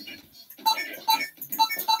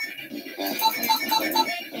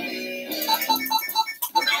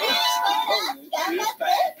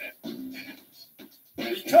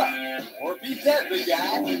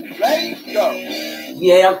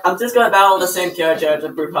 Yeah, I'm just gonna battle the same character to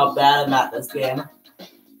prove how bad I'm at this game.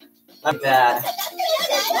 I'm bad.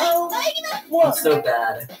 I'm so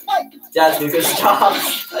bad. Jazz, you could stop.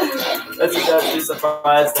 Let's just be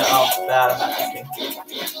surprised at how bad I'm at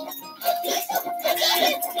this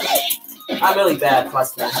game. I'm really bad,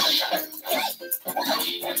 trust me.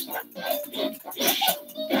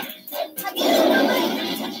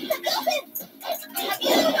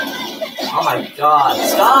 Oh my God,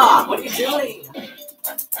 stop! What are you doing?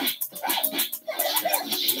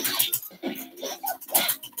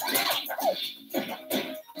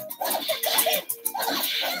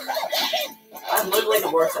 I'm literally the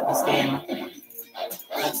worst at this game.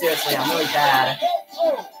 Like, seriously, I'm really bad.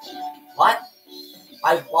 What?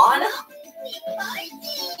 I won?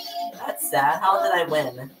 That's sad. How did I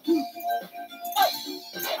win?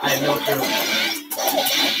 I have no clue.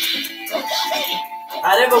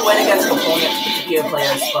 I never win against computer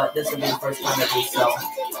players, but this will be the first time I do so.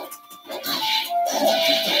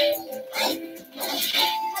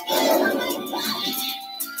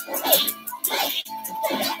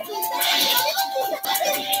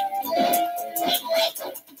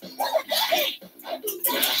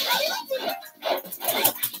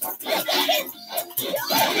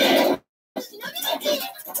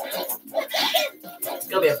 It's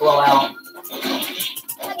gonna be a blowout.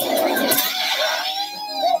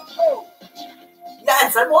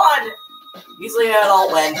 Yes, I won! Usually I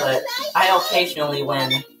don't win, but I occasionally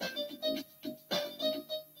win.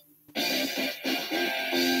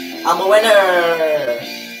 I'm a winner!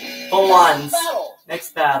 For once.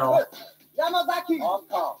 Next battle.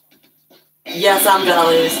 Yes, I'm gonna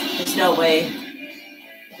lose. There's no way.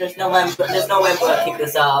 There's no way I'm gonna keep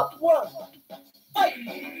this up.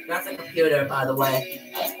 That's a computer, by the way.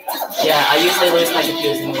 Yeah, I usually lose my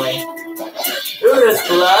computers anyway. Ooh, there's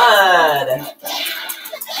blood!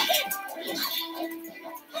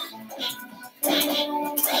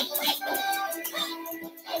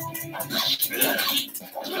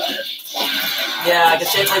 Yeah, I can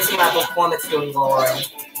safely see my performance doing lower.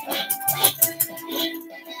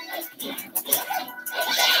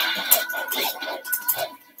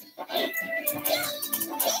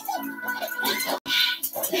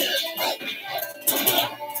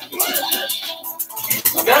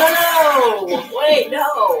 No! Wait, no!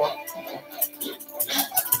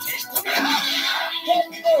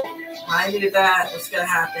 I knew that was gonna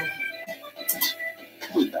happen.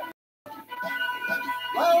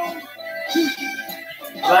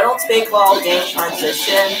 If I don't speak while game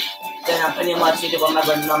transition, then I pretty much need to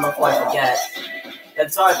remember the number before I forget.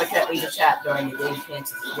 And sorry if I can't read the chat during the game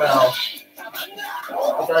chances as well.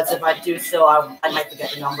 Because if I do so, I might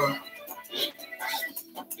forget the number.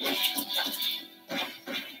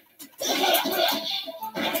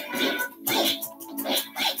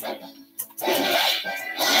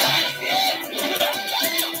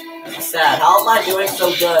 Sad. How am I doing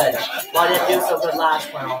so good? Why didn't I do so good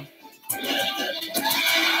last round?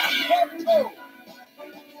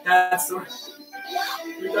 That's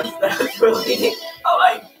really. Oh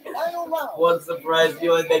my. What surprise?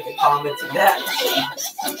 You want to make a comment to that?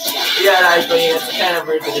 Yeah, actually, it's kind of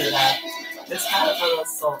weird to do that. It's kind of a little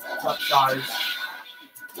tough charge.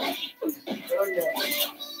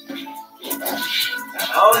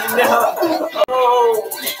 Oh no! Oh!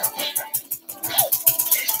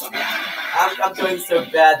 I'm doing so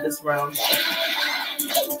bad this round.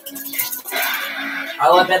 I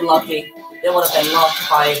would have been lucky. It would have been lucky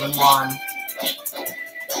if I even won.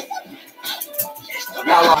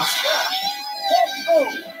 Yeah, I lost.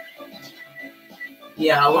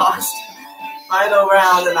 Yeah, I lost. Final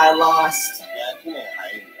round and I lost.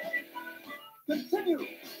 Continue.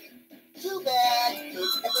 Too bad.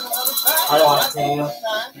 I don't want to.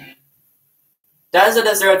 That's a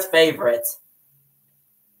dessert's favorite.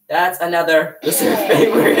 That's another dessert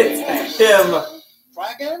favorite. Him.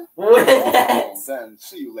 Try again? Then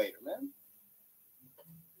see you later, man.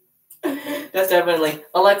 That's definitely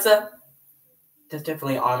Alexa. That's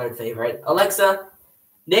definitely an honored favorite. Alexa,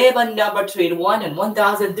 name a number between 1 and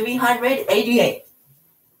 1,388.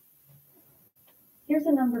 Here's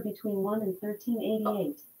a number between 1 and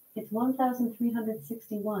 1388. It's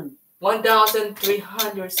 1,361.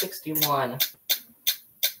 1,361.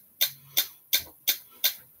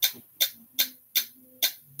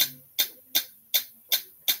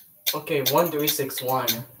 Okay, 1361.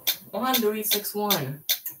 1361.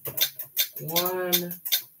 1.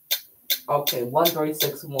 Okay,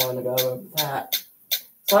 1361. I gotta remember that.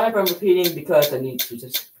 Sorry if I'm repeating because I need to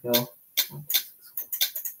just go.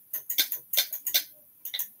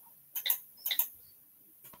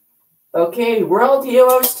 Okay, World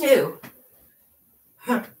Heroes 2.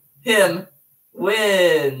 Him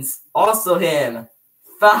wins. Also him.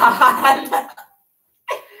 5.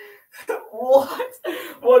 What?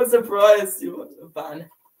 What a surprise. Fun.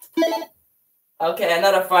 Okay,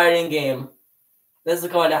 another fighting game. This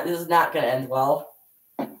is not gonna end well.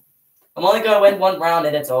 I'm only gonna win one round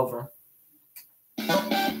and it's over. Oh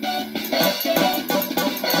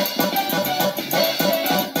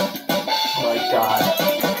my god.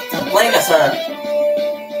 I'm playing as her.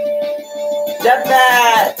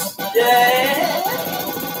 Deathmatch! Yeah!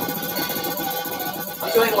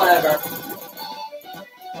 I'm doing whatever.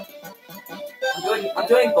 I'm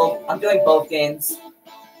doing both games.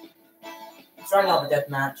 I'm starting off a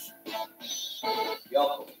deathmatch.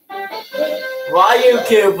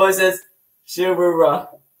 Ryuku versus Shibura.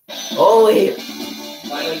 Holy.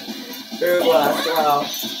 Third last, wow.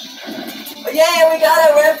 Oh, yay, we got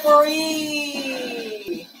a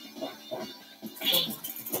referee!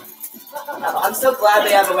 I'm so glad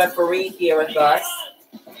they have a referee here with us.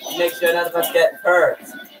 Make sure none of us get hurt.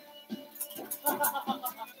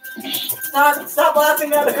 Stop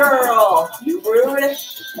laughing at a girl! You rude!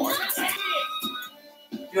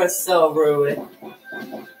 You're so rude. 1,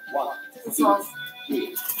 2,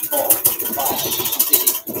 3, 4,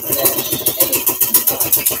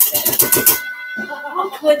 5, 6, 7, 8. How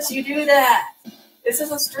could you do that? This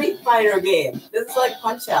is a Street Fighter game. This is like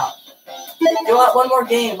Punch-Out. You want one more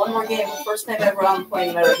game? One more game. First time ever I'm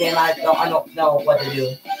playing another game. I don't know what to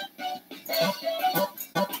do.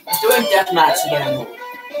 I'm doing deathmatch again.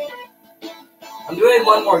 I'm doing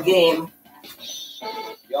one more game.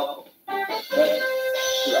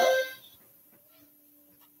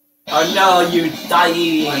 Oh no, you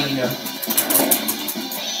dying.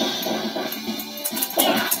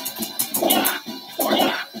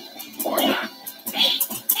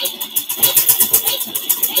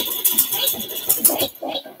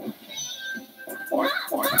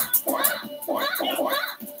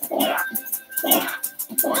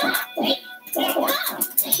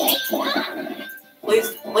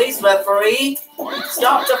 Please, referee,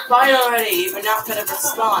 stop the fight already. We're not gonna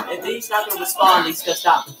respond. If he's not gonna respond, he's gonna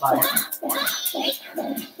stop the fight.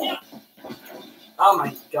 Oh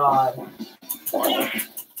my god.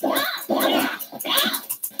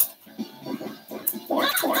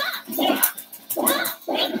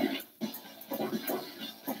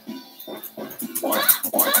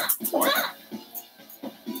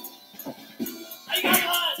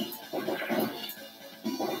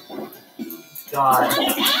 God,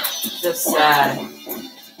 just sad.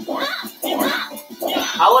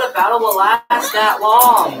 How would a battle will last that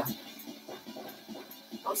long?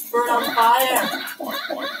 Let's burn on fire.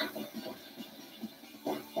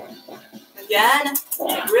 Again?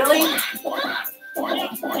 Really?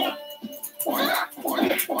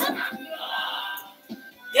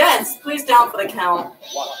 Yes, please down for the count.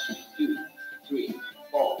 1, 2, 3,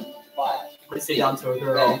 4, 5. Please say down to a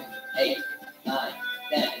girl. 8, 9,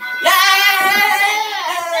 10. Yay!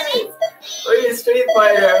 We're a Street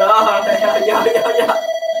Fighter. Oh, yeah.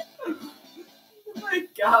 Oh my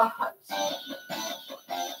gosh.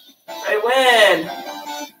 win!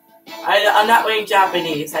 I'm not reading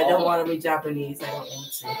Japanese. I don't want to read Japanese. I don't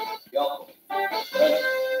want to.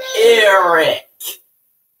 Eric!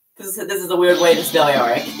 This is a weird way to spell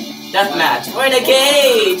Eric. Deathmatch. We're in a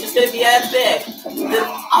cage! It's gonna be epic!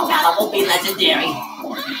 Oh god, I won't be legendary!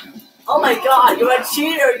 Oh my god, you're a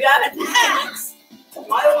cheater! You have an axe!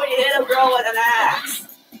 Why would you hit a girl with an axe?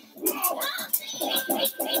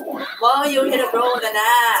 Why would you hit a girl with an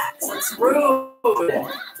axe? It's rude!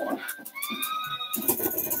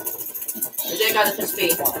 I got it to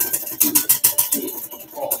speed.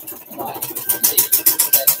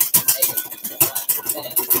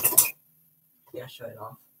 Yeah, shut it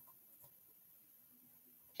off.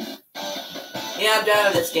 Yeah, I'm done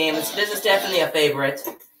with this game. This is definitely a favorite.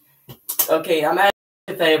 Okay, I'm at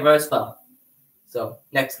a favorite as well. So,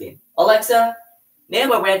 next game. Alexa,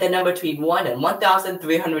 name a random number between 1 and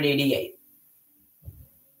 1,388.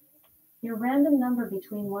 Your random number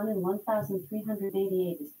between 1 and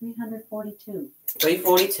 1,388 is 342.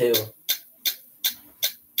 342.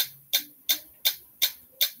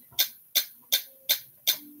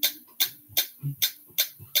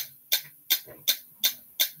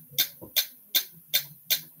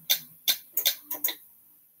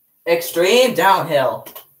 Extreme downhill.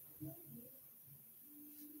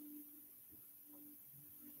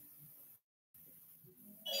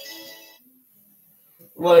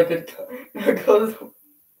 What a good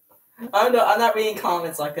I'm not reading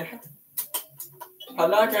comments like that.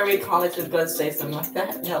 I'm not gonna read comments that's gonna say something like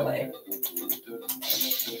that. No way.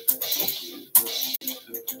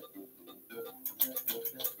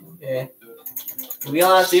 Okay. You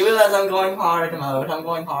realize I'm going hard mode. I'm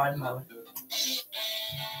going hard mode.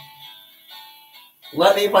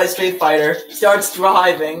 Let me play Street Fighter. Starts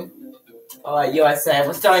driving. Alright, USA.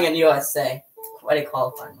 We're starting in USA. Already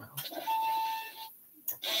qualifying now.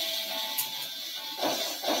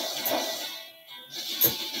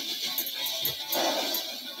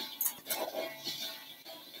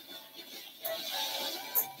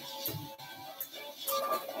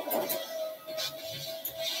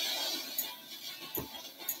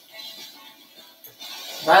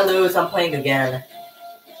 If I lose, I'm playing again.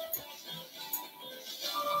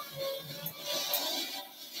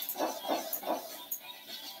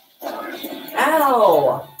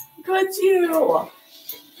 Ow! Good you!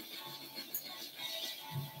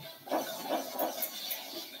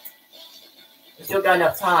 We still got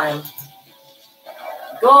enough time.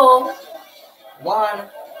 Goal! 1.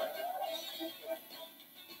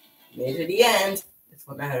 Made it to the end. That's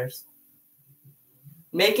what matters.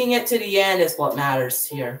 Making it to the end is what matters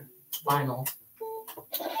here. Final.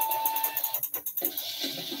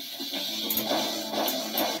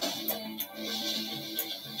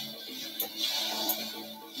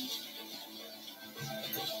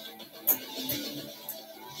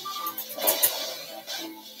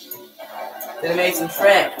 An amazing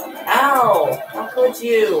trick. Ow! How could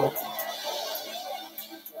you?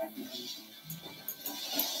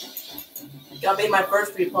 Gotta be my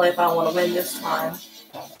first replay if I want to win this time.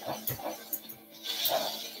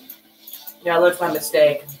 Yeah, look, my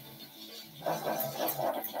mistake.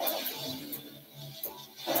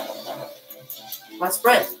 My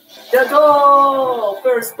sprint. The goal!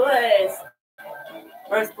 First place!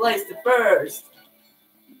 First place to first.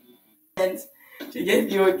 And she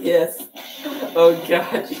gave you a kiss. Oh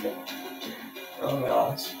gosh. Oh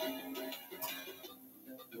gosh.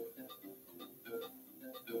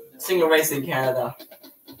 Single race in Canada.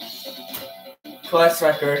 Course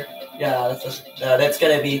record. Yeah, that's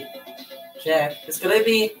gonna be. Check. It's gonna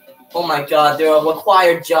be. Oh my god, there are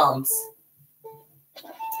required jumps.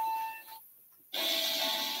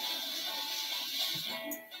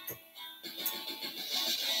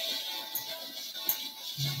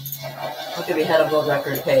 I'm gonna be ahead of world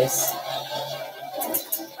record pace.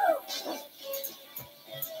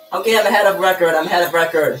 Okay, I'm ahead of record. I'm ahead of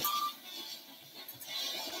record.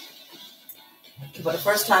 For the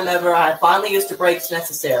first time ever, I finally used the brakes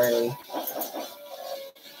necessarily.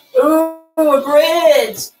 Ooh, a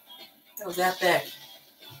bridge! That was epic.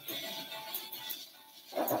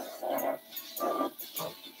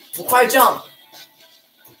 Required jump!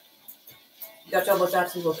 That jump was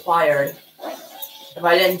actually required. If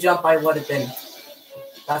I didn't jump, I would have been.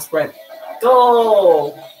 Last sprint.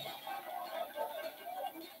 Go!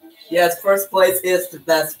 Yes, first place is the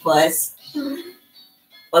best place.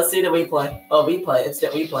 Let's see the replay. Oh, replay. It's the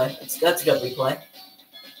replay. That's a good replay.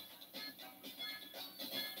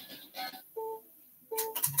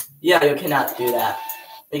 Yeah, you cannot do that.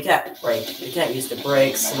 You can't brake. You can't use the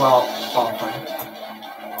brakes while qualifying.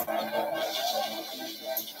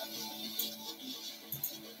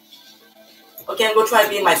 Okay, again, we'll try to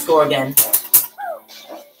beat my score again.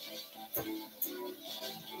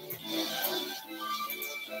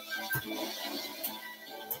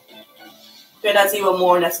 Okay, that's even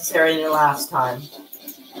more necessary than last time.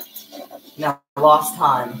 Now, lost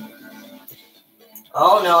time.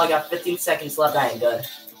 Oh no, I got 15 seconds left. That ain't good.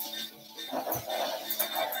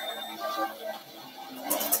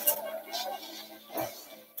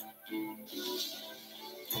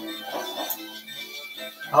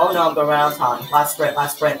 Oh no, I'm going out of time. Last sprint,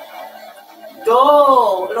 last sprint.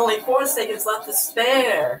 Go! And only 4 seconds left to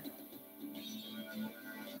spare.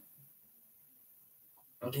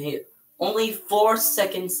 Okay, only 4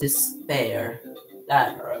 seconds to spare.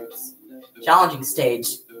 That hurts. Challenging stage.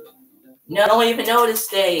 No, I don't even know this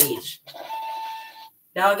stage.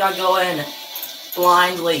 Now I gotta go in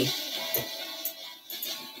blindly.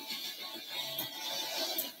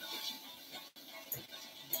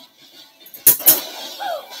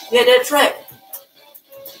 Yeah, did a trick.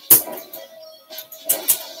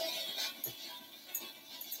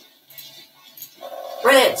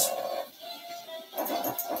 Bridge.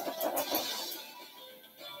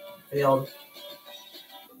 Failed.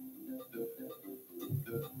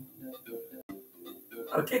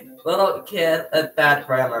 Okay, little kid, a bad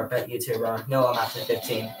grammar, but YouTuber. No, I'm after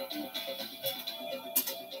 15.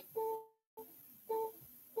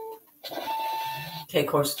 Okay,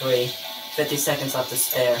 course 3. 50 seconds left to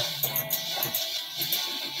spare.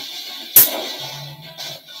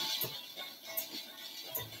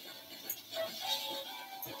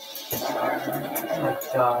 Oh my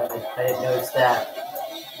god, I didn't notice that.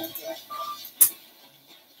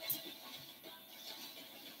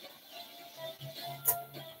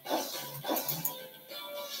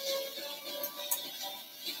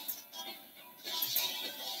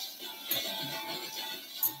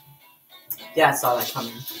 Yeah, I saw that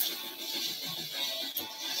coming.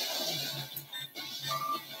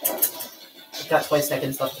 I've got 20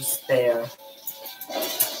 seconds left to spare.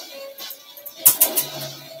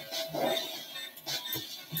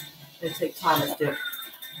 It'll take time, let's do it.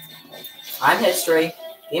 I'm history.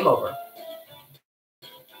 Game over.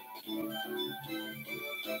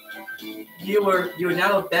 You were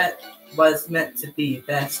now a bet was meant to be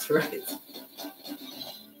best, right?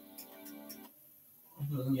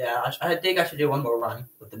 Yeah, I think I should do one more run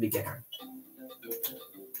with the beginner.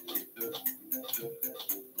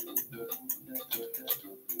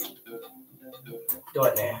 Do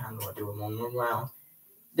it there. I'm gonna do one more round.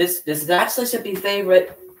 This actually should be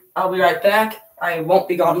favorite. I'll be right back. I won't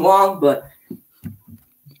be gone long, but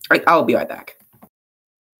I'll be right back.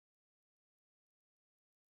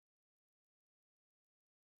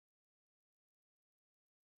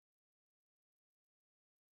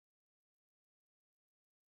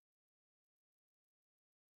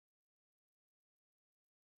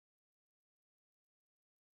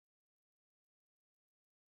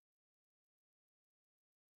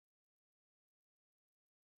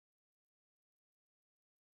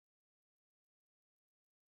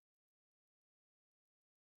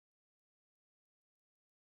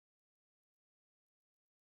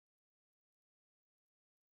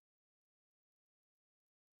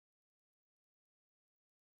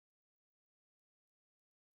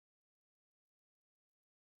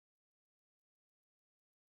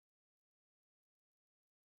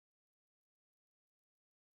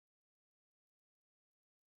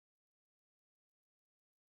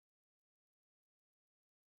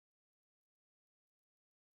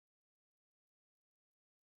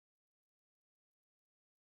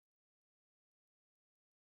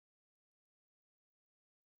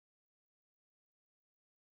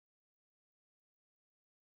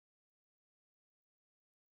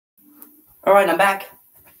 Alright, I'm back.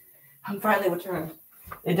 I'm finally returned.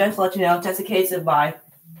 It does let you know, just in case if my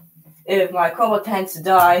Chroma tends to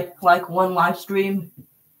die, like one live stream,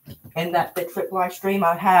 and that bit trip live stream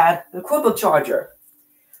I had the Chroma charger.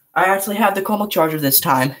 I actually have the Chroma charger this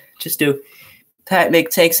time, just to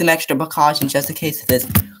take some extra precautions, just in case if this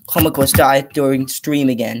Chroma was die during stream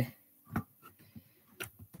again.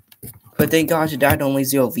 But thank God it died only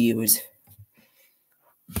 0 views.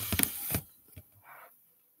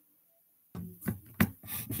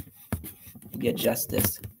 Adjust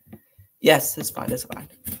this. Yes, that's fine, that's fine.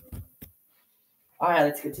 Alright,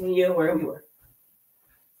 let's continue where we were.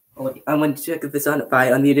 Oh, I'm going to check if it's on. If I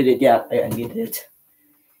unmuted it. Yeah, I unmuted it.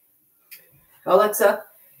 Alexa,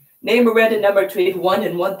 name a random number between 1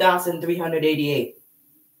 and 1,388.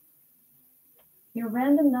 Your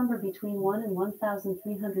random number between 1 and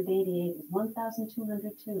 1,388 is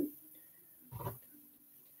 1,202.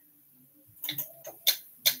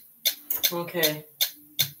 Okay.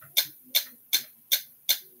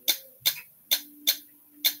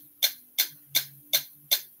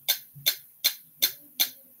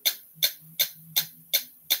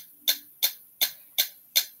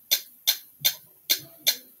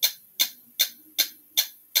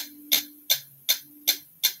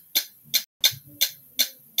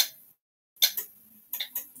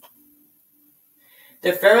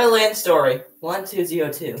 The Fairyland Story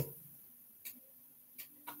 1202.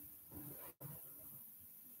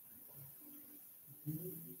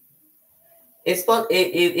 It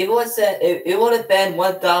would have been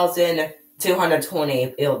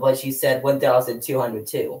 1,220, but she said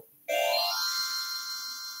 1,202.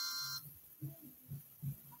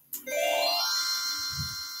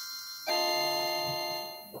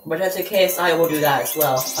 But that's the case, I will do that as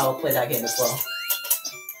well. I will play that game as well.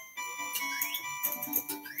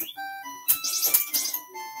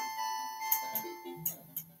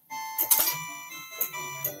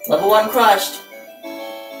 Level 1 crushed.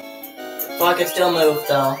 So I can still move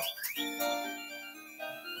though.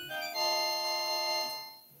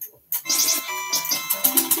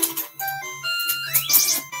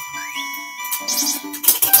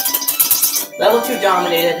 Level 2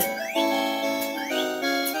 dominated.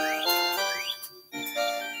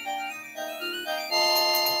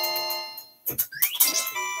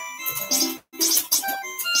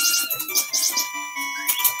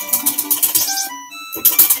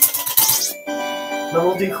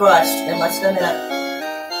 Level 3 crushed in less than a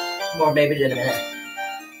minute. More maybe than a minute.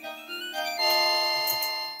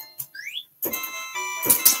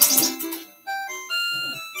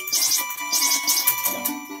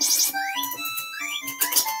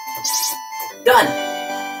 Done!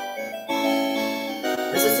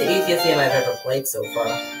 This is the easiest game I've ever played so far.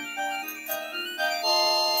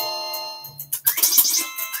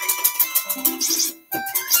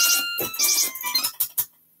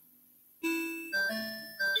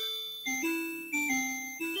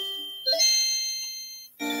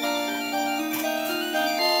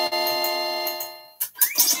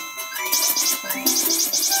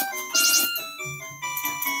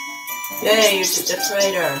 Yay, you're such a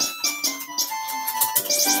traitor.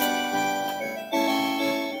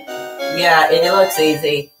 Yeah, it looks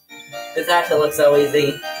easy. This actually looks so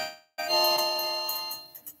easy.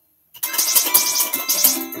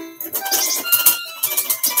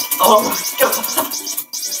 Oh my god!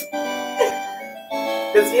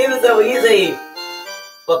 This game is so easy!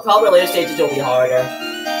 But probably later stages will be harder.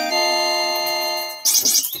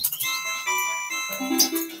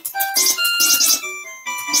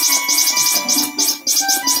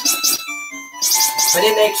 I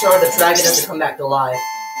need to make sure the dragon doesn't come back to life.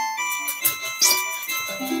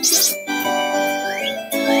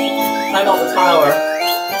 Climb off the tower.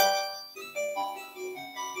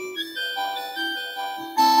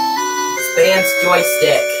 Spam's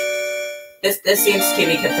joystick. This seems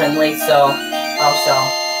TV kid friendly, so I'll show.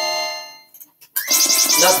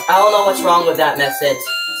 No, I don't know what's wrong with that message.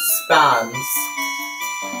 Spams.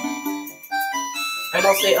 I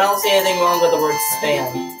don't see anything wrong with the word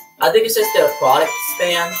spam. I think it's just a product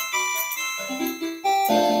spam.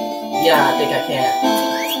 Yeah, I think I can.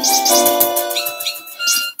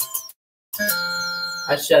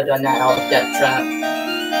 I should have done that out of death trap.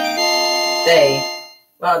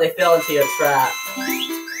 Well, they fell into your trap.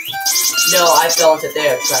 No, I fell into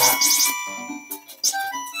their trap.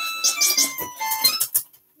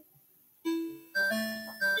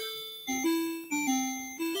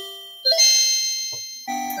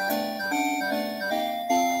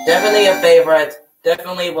 Definitely a favorite.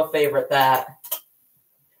 Definitely will favorite that.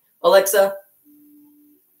 Alexa,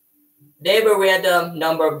 name a random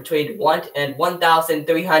number between 1 and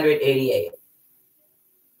 1,388.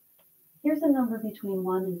 Here's a number between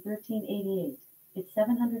 1 and 1388. It's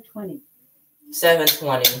 720.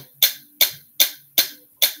 720.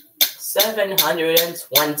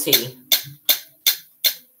 720.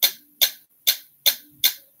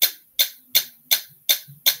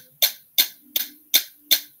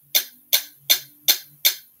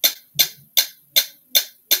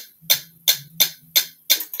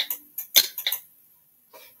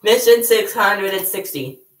 Mission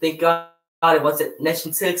 660. Thank God it wasn't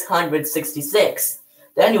Mission 666.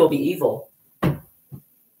 Then you will be evil.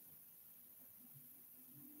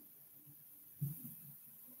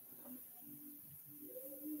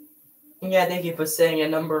 Yeah, thank you for saying a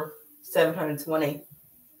number 720.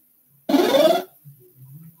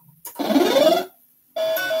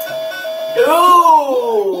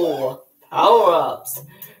 Ooh! Power-ups.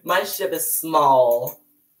 My ship is small.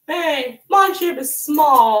 Hey, my ship is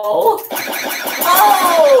small.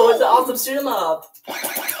 Oh, it's an awesome shoot 'em up.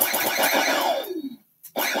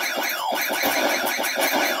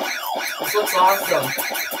 This looks awesome.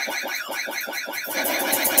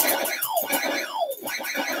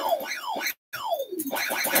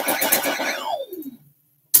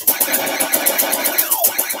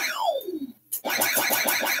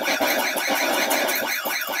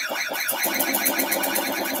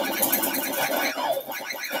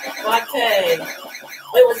 Okay.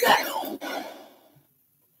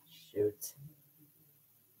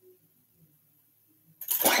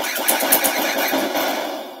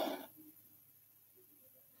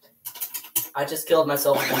 I just killed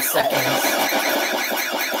myself within seconds.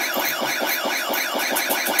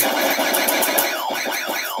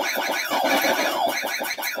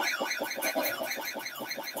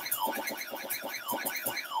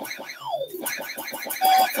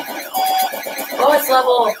 Bonus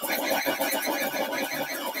level!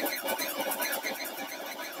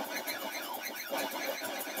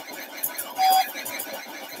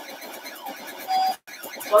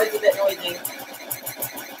 Oh, it's a bit noisy.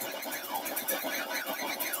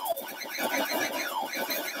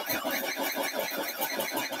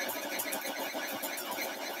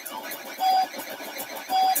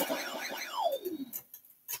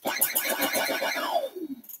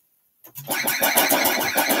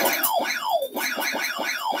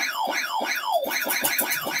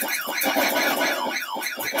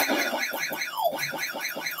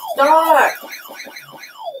 Start!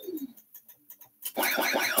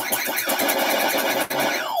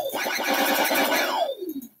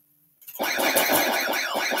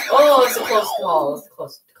 Oh, it's a close call. It's a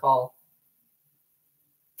close call.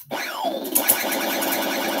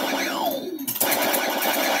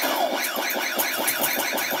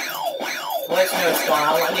 Where's no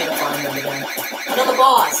star? I need to find them again. Another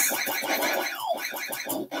boss!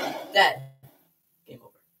 Dead. Game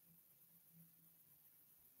over.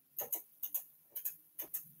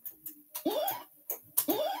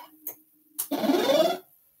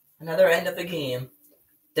 Another end of the game.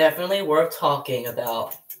 Definitely worth talking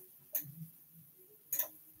about.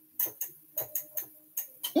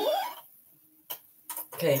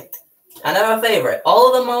 Okay, another favorite.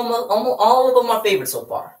 All of them are favorites so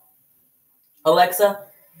far. Alexa,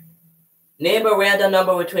 name a random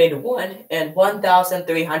number between 1 and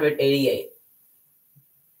 1,388.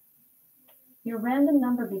 Your random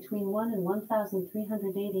number between 1 and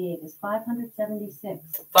 1,388 is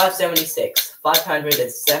 576. 576.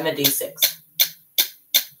 576.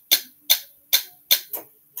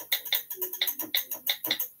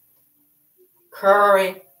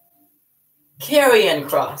 Carrion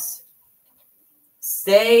cross.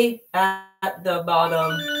 Stay at the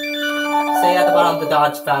bottom. Stay at the bottom to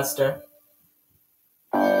dodge faster.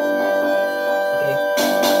 Okay.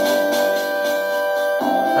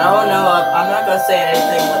 I don't know. I'm not gonna say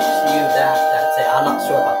anything with you that's it. I'm not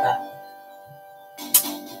sure about that.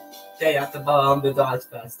 Stay at the bottom to dodge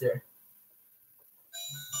faster.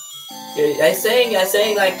 I saying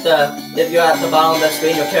like if you're at the bottom of the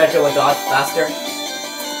screen, your character will dodge faster.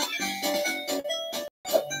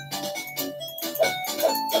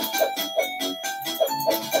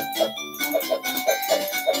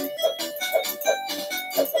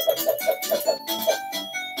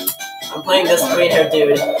 I'm playing this green hair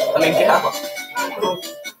dude. I mean gal.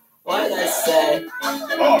 What did I say?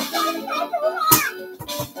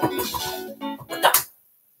 What the?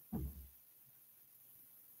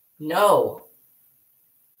 No.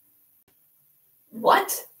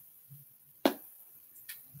 What?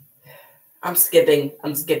 I'm skipping.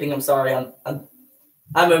 I'm sorry.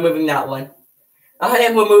 I'm removing that one. I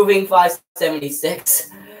am removing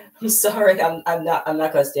 576. I'm sorry. I'm not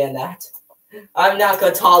gonna stand that. I'm not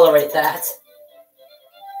gonna tolerate that.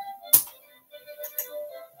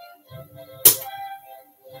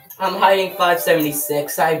 I'm hiding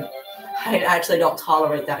 576. I actually don't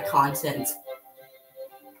tolerate that content.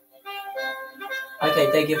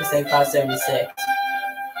 Okay, thank you for saying 576.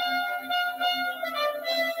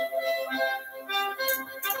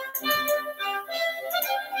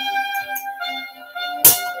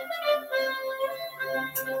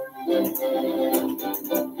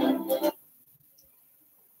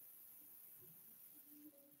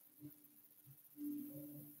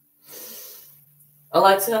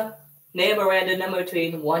 Alexa, name a random number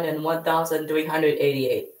between 1 and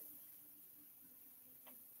 1,388.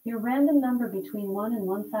 Your random number between 1 and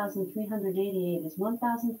 1,388 is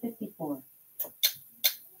 1,054.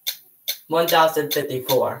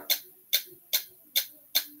 1,054.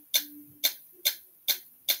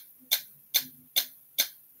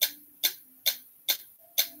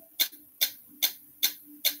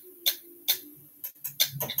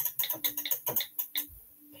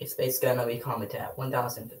 Okay, space gonna be commented at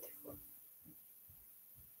 1,054.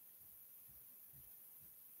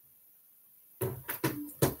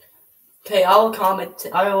 Okay, I will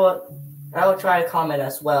try to comment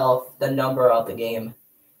as well the number of the game,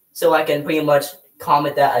 so I can pretty much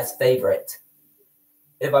comment that as favorite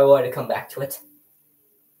if I were to come back to it.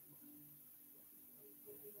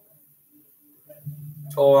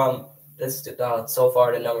 Or this is so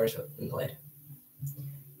far the numbers have been played.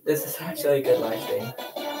 This is actually a good live stream.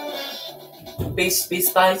 Be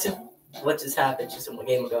spicy. What just happened just a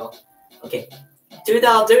game ago? Okay.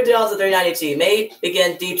 2392 may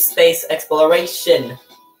begin deep space exploration.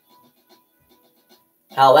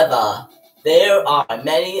 However, there are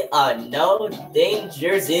many unknown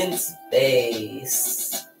dangers in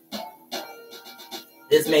space.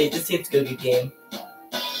 This seems to be a good game.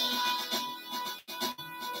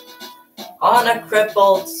 On a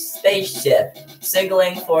crippled spaceship,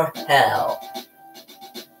 signaling for hell.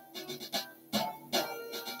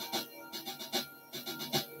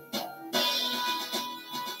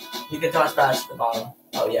 You can toss past the bottom.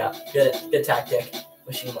 Oh yeah, good tactic.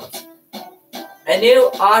 Wishing months. A new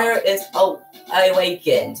honor is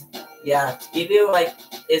awakened. Yeah, if you like,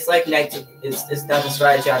 it's like it's done the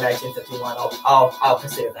strategy on 1951. I'll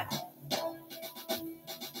consider that.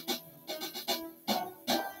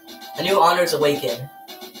 A new honor is awakened.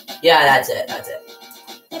 Yeah, that's it.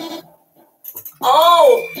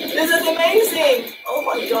 Oh, this is amazing! Oh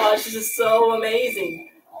my gosh, this is so amazing!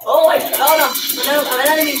 Oh my, oh no, an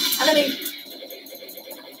enemy!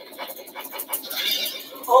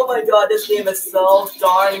 Oh my god, this game is so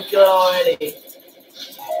darn good already.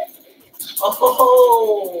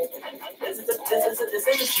 Oh, this is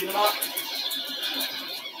a shoot 'em up.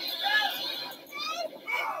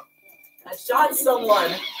 I shot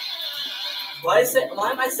someone. Why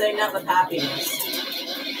am I saying that with happiness?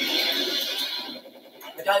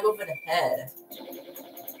 I gotta go for the head.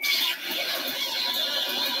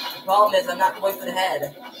 The problem is I'm not going for the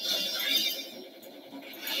head.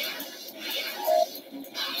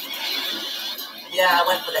 Yeah, I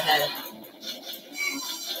went for the head.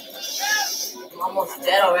 I'm almost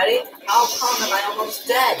dead already? How come am I almost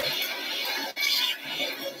dead?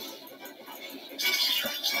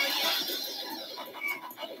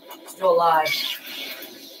 Still alive.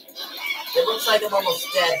 It looks like I'm almost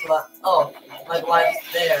dead, but oh, my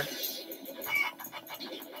life's there.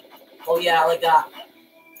 Oh yeah, I only got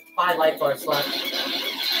 5 life bars left.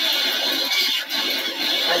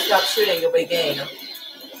 I stopped shooting, you'll regain.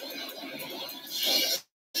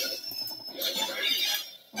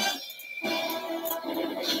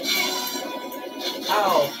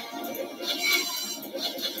 Ow.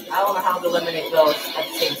 I don't know how to eliminate those at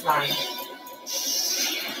the same time.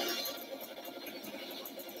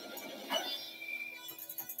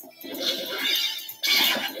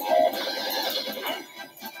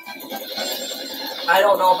 I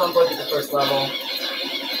don't know if I'm going to the first level.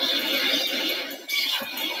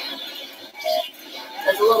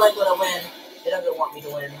 Does it look like when I win? It doesn't want me to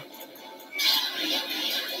win.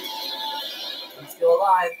 I'm still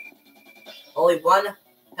alive. Only 1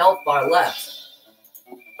 health bar left.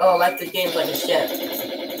 Oh, like the game's like a ship.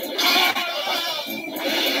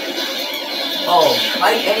 Oh,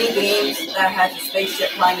 like any games that has a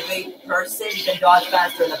spaceship flying a big person, you can dodge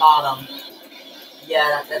faster in the bottom.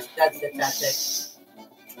 Yeah, that's a good tactic.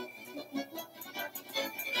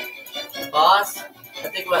 Boss? I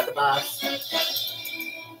think we're at the boss.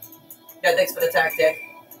 Yeah, thanks for the tactic.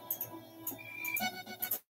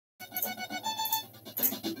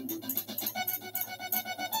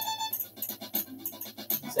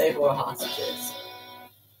 Save more hostages.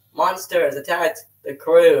 Monsters attacked the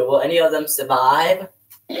crew. Will any of them survive?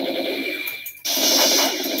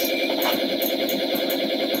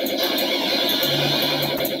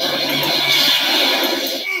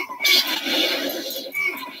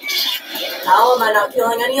 How am I not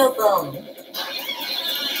killing any of them?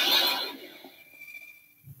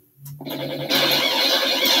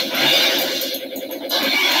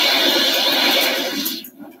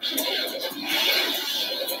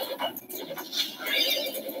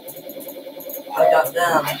 I got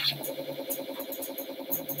them.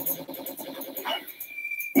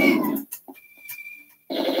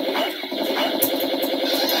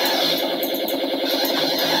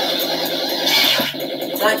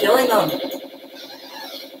 Not killing them.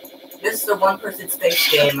 This is a one-person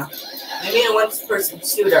space game. You mean a one-person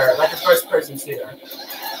shooter, like a first-person shooter.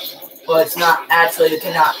 But it's not actually, you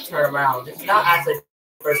cannot turn around. It's not actually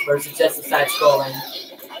first-person, it's just a side-scrolling.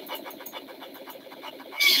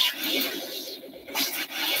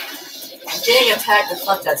 I'm getting attacked with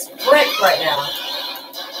such a sprint right now.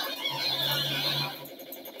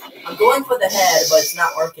 I'm going for the head, but it's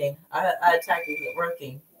not working. I attacked it, it's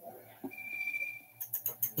working.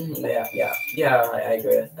 Yeah, I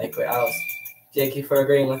agree. Thank you for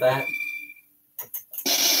agreeing with that.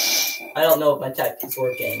 I don't know if my tactic's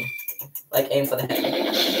working. Like, aim for the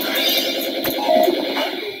head.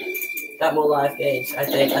 Got more life gauge, I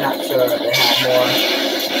think. I'm not sure they have more.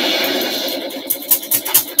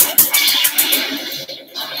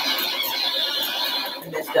 I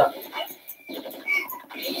messed up.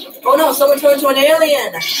 Oh no, someone turned into an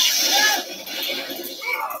alien!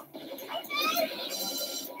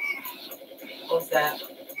 What's that?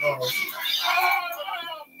 Noise.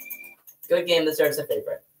 Good game deserves a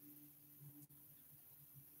favorite.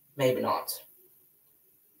 Maybe not.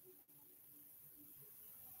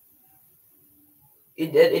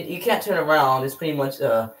 You can't turn around. It's pretty much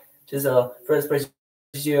just a first person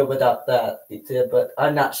shooter without that. But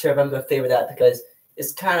I'm not sure if I'm gonna favor that because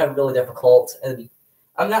it's kind of really difficult, and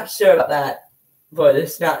I'm not sure about that. But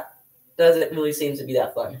it's not. Doesn't really seem to be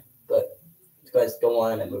that fun. But let's go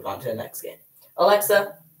on and move on to the next game.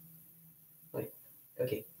 Alexa. Wait.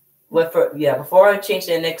 Okay. Before I change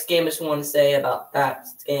to the next game, I just want to say about that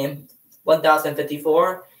game,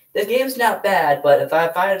 1054. The game's not bad, but if I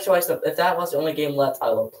had a choice, if that was the only game left,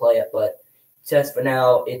 I would play it. But just for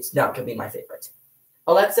now, it's not going to be my favorite.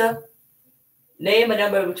 Alexa, name a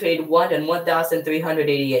number between 1 and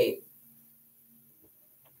 1,388.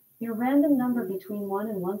 Your random number between 1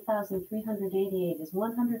 and 1,388 is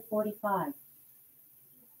 145.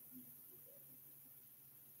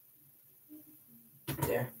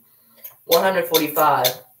 There. 145.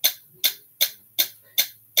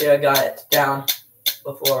 There, I got it down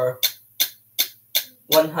before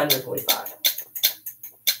 145.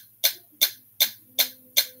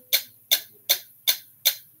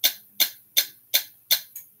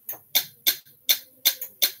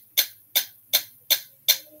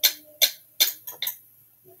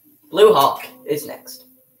 Blue Hawk is next.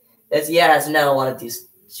 That's another one of these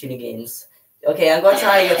shooting games. Okay, I'm gonna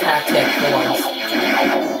try your tactic for once.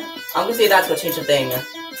 I'm gonna see if that's gonna change the thing. Okay,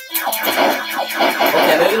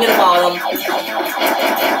 moving to the bottom.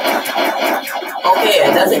 Okay,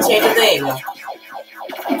 it doesn't change a thing.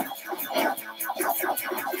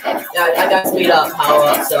 Yeah, I got speed up, power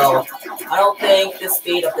up, so I don't think the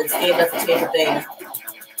speed of this game doesn't change a thing.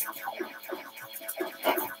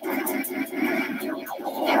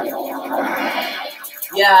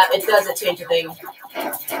 Yeah, it doesn't change a thing.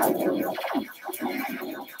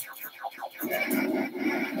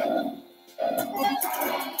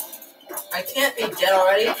 I can't be dead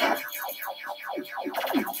already.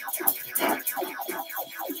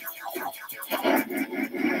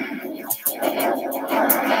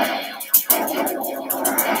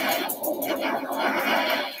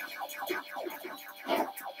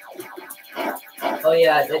 Oh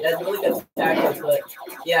yeah, that's really good tactic, but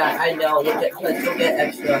yeah, I know. You'll get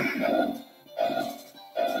extra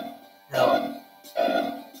help.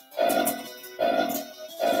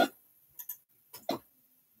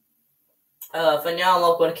 For now,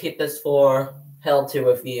 I'm going to keep this for held to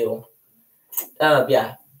review.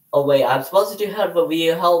 Yeah. Oh wait, I'm supposed to do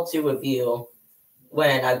held to review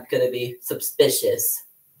when I'm gonna be suspicious.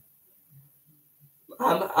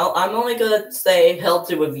 I'm only gonna say held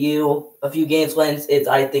to review a few games when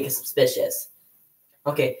I think it's suspicious.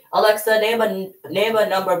 Okay, Alexa, name a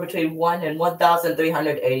number between 1 and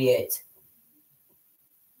 1,388.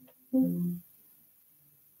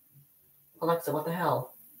 Alexa, what the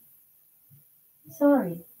hell?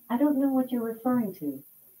 Sorry, I don't know what you're referring to.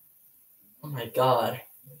 Oh my god.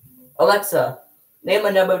 Alexa, name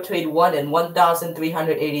a number between 1 and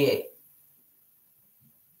 1,388.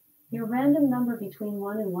 Your random number between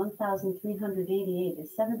 1 and 1,388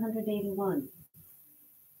 is 781.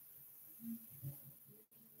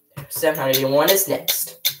 781 is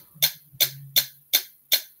next.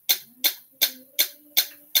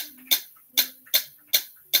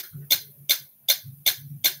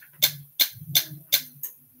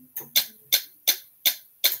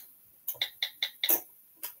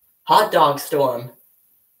 Hot Dog Storm.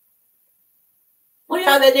 What do you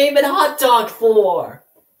have that name in Hot Dog for?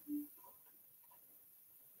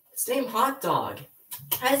 It's named Hot Dog.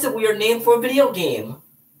 That's a weird name for a video game.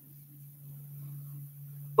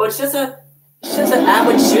 But it's just an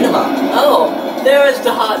average shoot 'em up. Oh, there's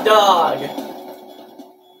the hot dog.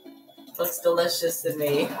 Looks delicious to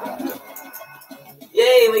me.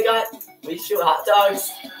 Yay, we shoot hot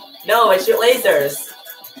dogs. No, we shoot lasers.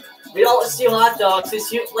 We don't shoot hot dogs, we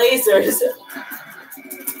shoot lasers.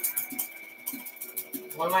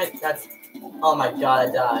 Oh my god, I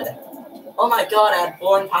died. Oh my god, I had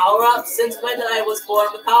born power-ups? Since when did I was born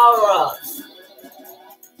with power-ups?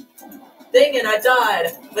 Dang it, I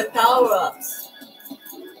died with power-ups.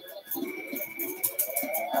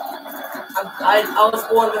 I was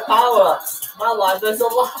born with power-ups. My life is a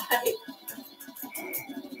lie.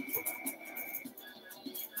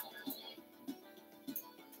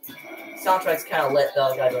 Soundtrack's kind of lit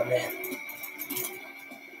though, I gotta admit.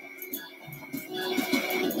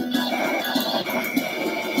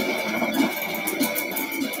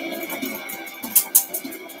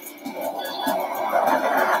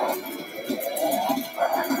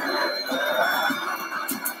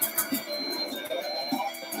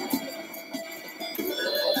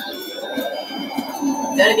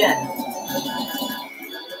 Dead again.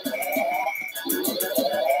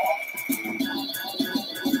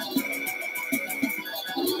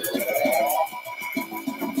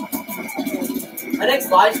 My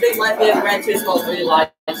next live stream might be a Gran Turismo 3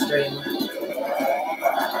 live stream.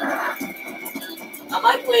 I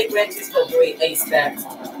might play Gran Turismo 3 A-Spec.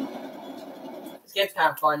 This game's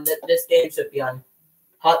kind of fun. This game should be on.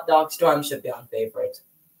 Hot Dog Storm should be on favorite.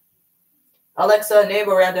 Alexa, name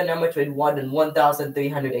a random number between 1 and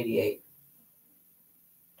 1,388.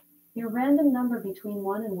 Your random number between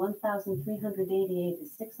 1 and 1,388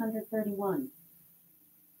 is 631.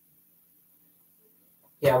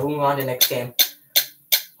 Yeah, we'll move on to the next game.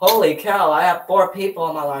 Holy cow, I have 4 people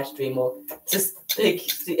on my live stream. Well, just thank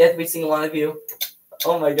every single one of you.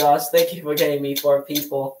 Oh my gosh, thank you for getting me 4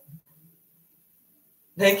 people.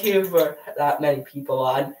 Thank you for that many people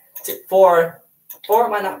on. 4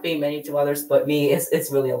 might not be many to others, but me,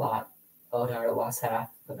 it's really a lot. Oh no, I lost half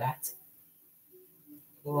of that.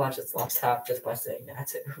 Well, I just lost half just by saying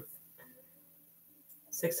that.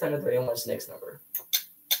 631 is the next number.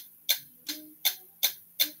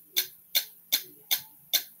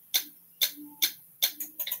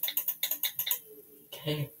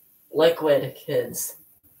 Okay, Liquid Kids.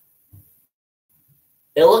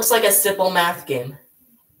 It looks like a simple math game.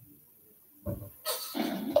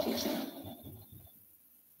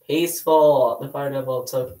 Peaceful. The fire devil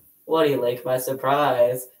took Woody Lake by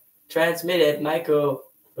surprise. Transmitted Michael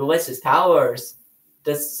Lewis's powers.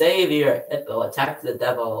 The savior. It will attack the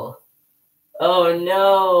devil. Oh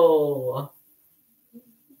no.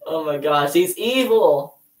 Oh my gosh, he's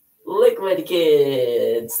evil. Liquid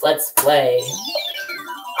Kids. Let's play.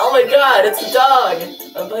 Oh my god, it's a dog!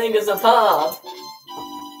 I'm playing as a pup.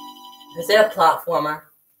 Is it a platformer?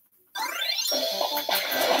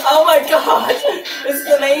 Oh my god! This is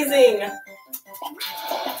amazing!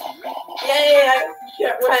 Yay!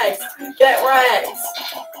 Get wrecked! Get wrecked!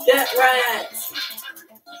 Get wrecked!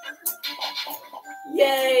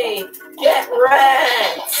 Yay! Get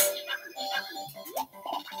wrecked!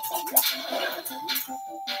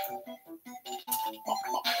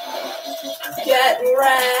 Get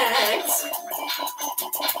wrecked!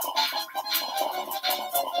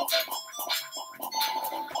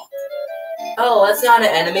 Oh, that's not an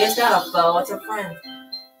enemy, it's not a foe, it's a friend.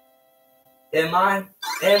 I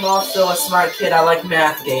am also a smart kid, I like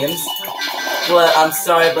math games. But I'm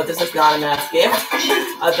sorry, but this is not a math game.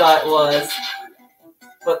 I thought it was.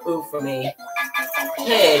 But ooh for me.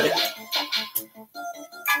 Pig.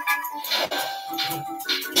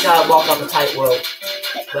 Gotta walk on the tightrope.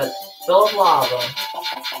 But full of lava.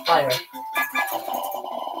 Fire.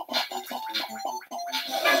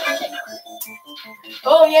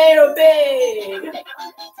 Oh yay, you're big!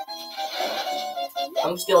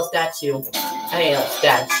 I'm still a statue. I ain't a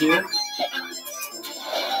statue.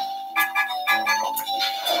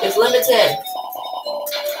 It's limited.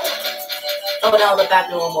 Oh no, the back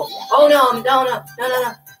to normal. Oh no.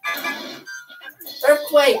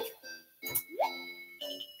 Earthquake.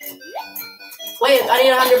 Wait, I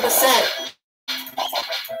need 100%.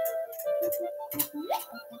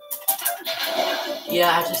 Yeah,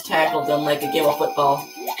 I just tackled them like a game of football.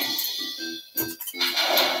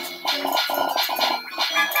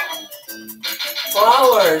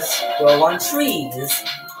 Flowers grow on trees.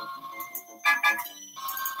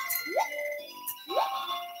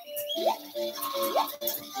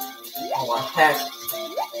 Oh, heck.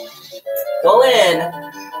 Go in.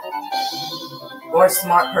 Or a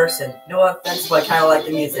smart person. No offense, but I kind of like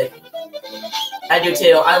the music. I do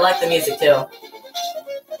too. I like the music too.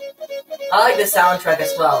 I like the soundtrack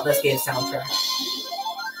as well. This game's soundtrack.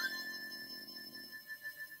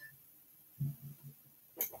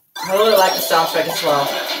 I really like the soundtrack as well.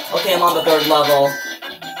 Okay, I'm on the 3rd level.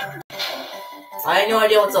 I have no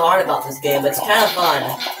idea what's so hard about this game, but it's kind of fun.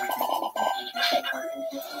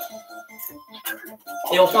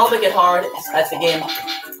 It will probably get hard as the game.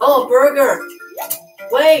 Oh, burger!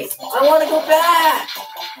 Wait! I want to go back!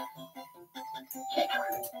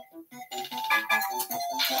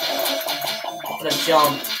 I'm gonna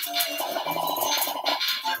jump.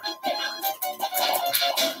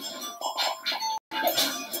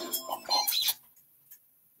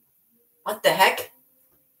 What the heck?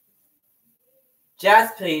 Jazz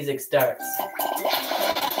music starts.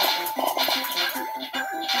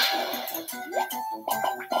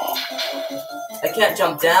 I can't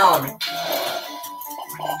jump down.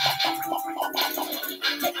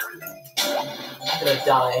 I'm gonna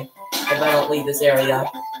die if I don't leave this area.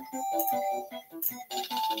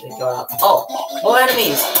 They go up. Oh, more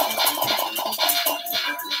enemies!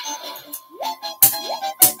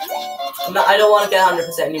 I don't want to get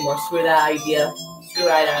 100% anymore. Screw that idea. Screw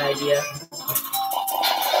right idea.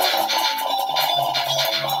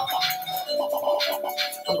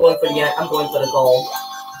 I'm going for the goal.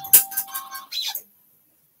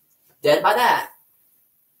 Dead by that.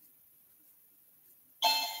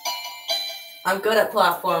 I'm good at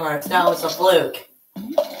platformers. That was a fluke.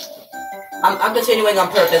 I'm continuing on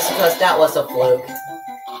purpose because that was a fluke.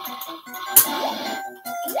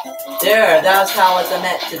 There, that's how it's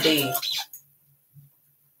meant to be.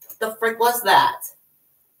 What the frick was that?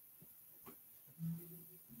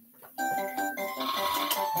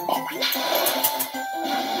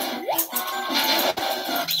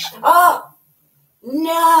 Oh!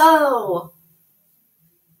 No!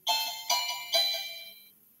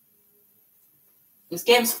 This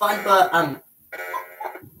game's fun, but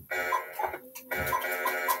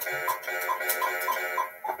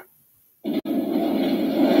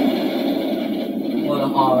what a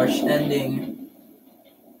harsh ending.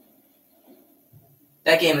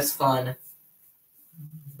 That game is fun.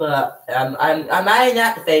 But I'm adding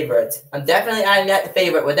that to favorite. I'm definitely adding that to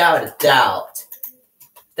favorite without a doubt.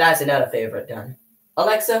 That's another favorite done.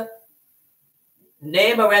 Alexa,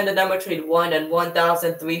 name a random number between 1 and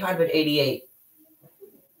 1,388.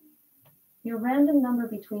 Your random number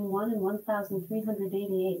between 1 and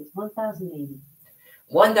 1,388 is 1,080.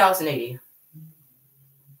 1,080.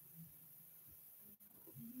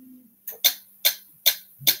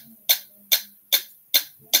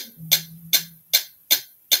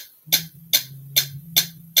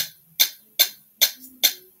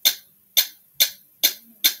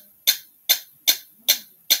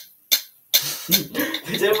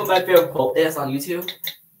 Is that what my favorite quote is on YouTube?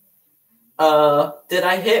 Did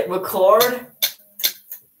I hit record?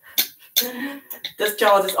 This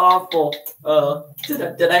challenge is awful.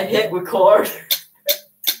 Did I hit record?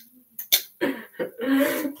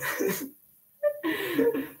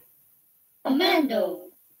 Commando.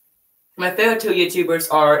 My favorite two YouTubers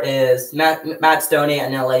is Matt Stoney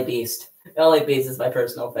and LA Beast. LA Beast is my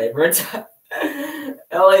personal favorite.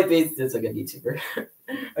 LA Beast is a good YouTuber.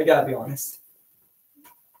 I gotta be honest.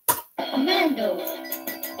 Commando.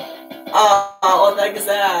 Oh, what the heck is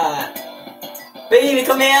that? Baby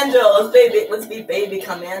Commando! Let's be Baby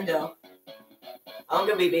Commando. I'm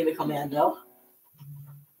gonna be Baby Commando.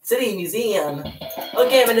 City Museum.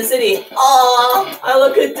 Okay, I'm in the city. Oh, I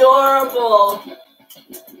look adorable.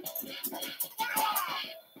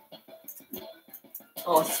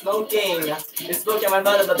 Oh, smoking. You're smoking my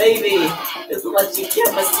butt of a baby. This is what you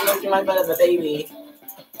get for smoking my butt of a baby.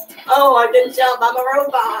 Oh, I can jump. I'm a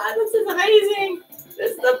robot. This is amazing.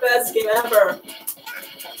 This is the best game ever.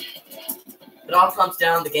 It all comes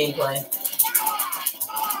down to gameplay.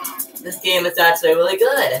 This game is actually really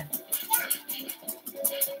good.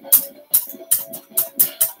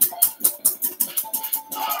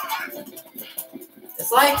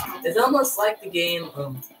 It's almost like the game,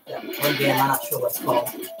 that one game, I'm not sure what it's called.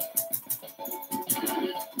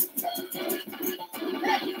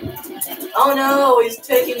 Oh no, he's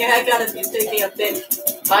taking a heck out of me, he's taking a big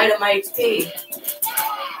bite of my HP.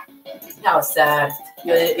 That was sad.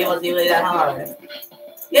 It wasn't really that hard.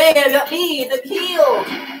 Yay, I got me, the kill!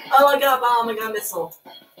 Oh, I got a bomb, I got a missile.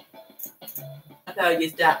 I gotta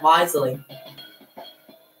use that wisely.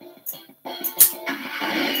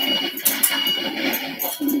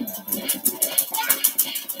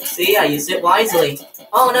 See, I used it wisely.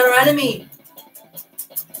 Oh, another enemy!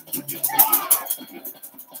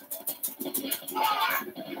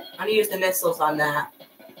 I'm gonna use the missiles on that.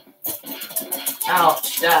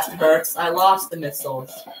 Ouch, that hurts. I lost the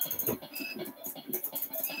missiles.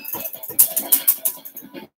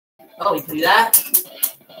 Oh, you can do that?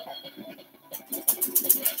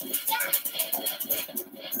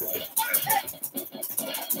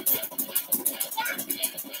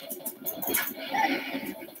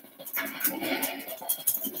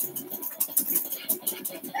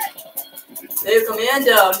 Hey,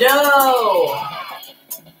 Commando, no!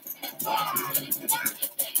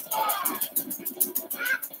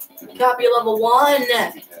 Gotta be level 1!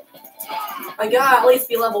 I gotta at least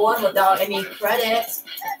be level 1 without any credits.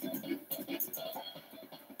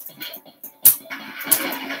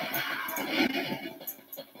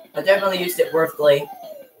 I definitely used it worthily.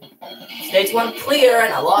 Stage 1 clear,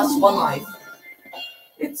 and I lost 1 life.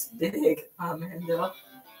 It's big, Amanda.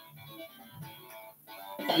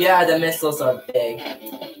 Yeah, the missiles are big.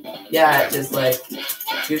 Yeah, just like,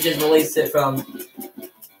 you just released it from,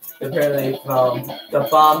 apparently from the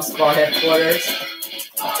bomb squad headquarters.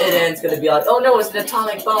 And then it's gonna be like, oh no, it's an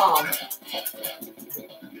atomic bomb.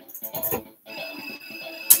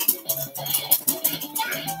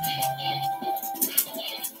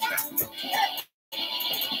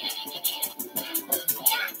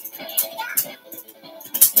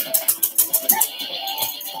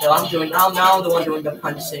 So I'm the one doing the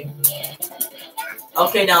punching.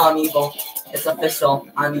 Okay, now I'm evil. It's official.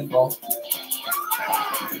 I'm evil.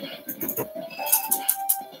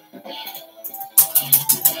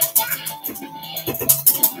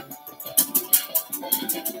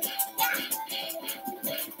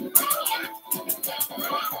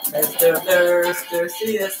 It's the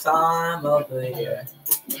thirstiest time of the year.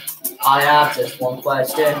 I have just one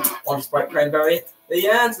question. One Sprite Cranberry. The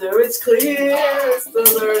answer is clear. It's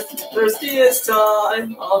the thirstiest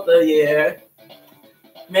time of the year.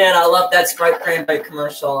 Man, I love that Sprite Cranberry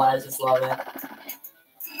commercial. I just love it.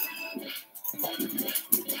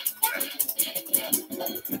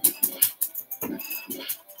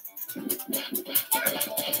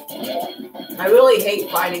 I really hate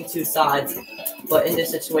fighting two sides, but in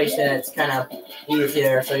this situation, it's kind of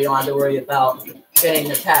easier, so you don't have to worry about getting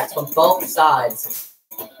attacked from both sides.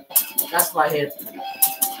 That's why I hate it.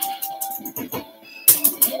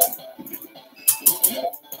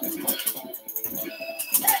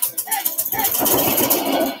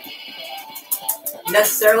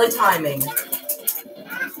 Necessarily timing.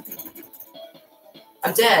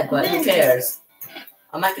 I'm dead, but who cares?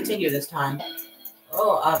 I might continue this time.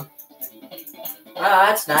 Oh,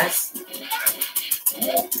 that's nice.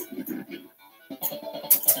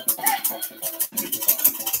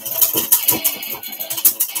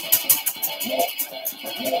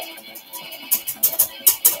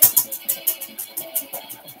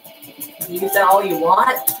 Use that all you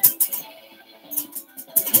want?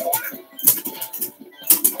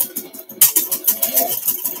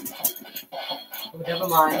 Oh, never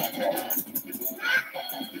mind.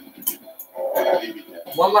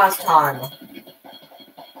 One last time.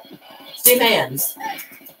 Steam hands.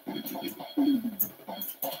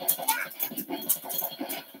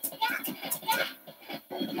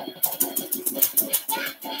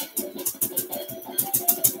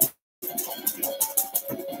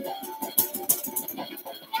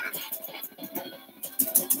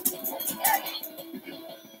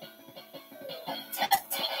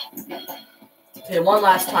 Okay, one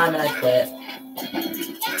last time and I quit.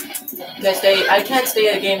 I can't stay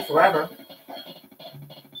in the game forever.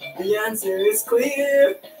 The answer is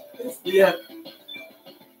clear. Yeah.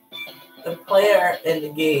 The player in the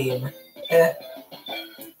game.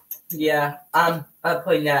 Yeah, I'm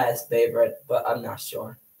putting that as favorite, but I'm not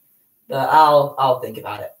sure. But I'll think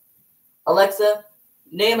about it. Alexa,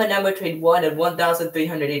 name a number between 1 and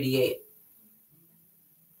 1,388.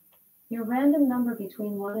 Your random number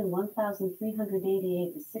between 1 and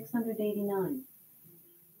 1,388 is 689.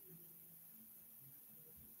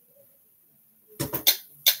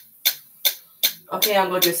 Okay, I'm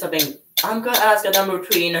going to do something. I'm going to ask a number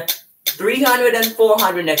between 300 and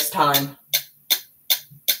 400 next time.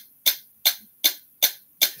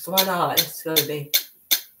 So why not? It's going to be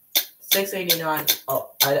 689. Oh,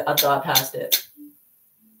 I thought I passed it.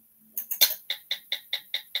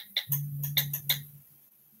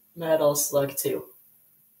 Metal Slug 2.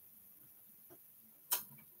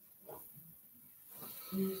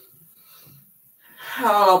 I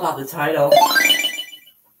don't know about the title.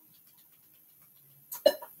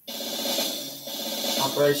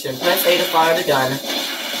 Operation. Press A to fire the gun.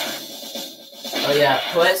 Oh yeah,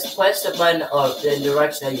 press the button of the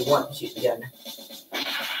direction that you want to shoot the gun.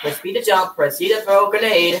 Press B to jump, press C to throw a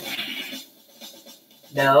grenade.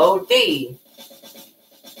 No, D.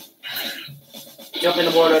 Jump in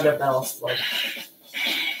the border of the metal slug.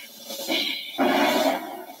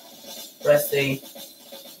 Press C.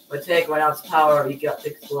 When tank run out of power, you got to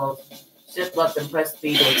explode. Shift left and press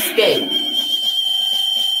B to escape.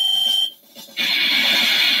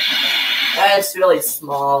 That's really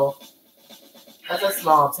small. That's a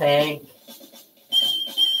small tank.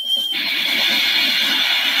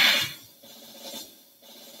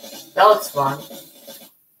 That looks fun.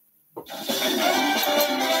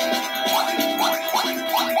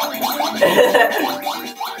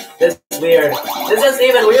 This is weird. This is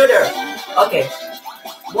even weirder. Okay.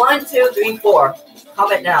 1, 2, 3, 4.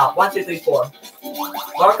 Comment now. 1, 2, 3, 4.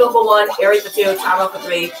 Marco for 1, area for 2, timer for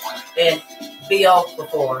 3, and BO for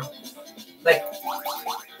 4. Like,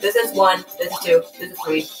 this is 1, this is 2, this is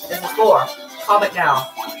 3, this is 4. Comment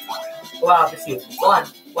now. Wow, just you. 1.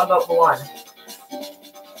 1 vote for 1.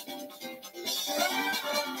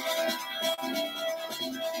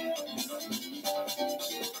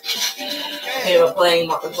 Okay, we're playing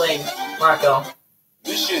Marco.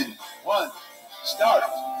 Mission 1, start.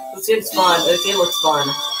 This game's fun. This game looks fun.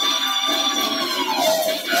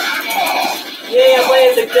 Yeah, I'm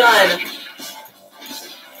playing the gun.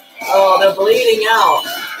 Oh, they're bleeding out.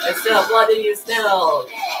 Instead of blood, they use snow.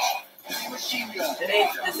 This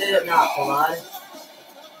is not blood.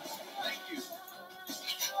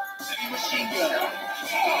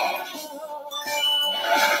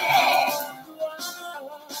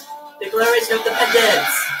 Declaration of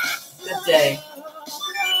Independence. Good day.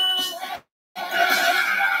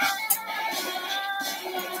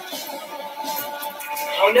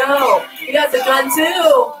 Oh no! He got the gun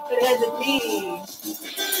too! It ended me!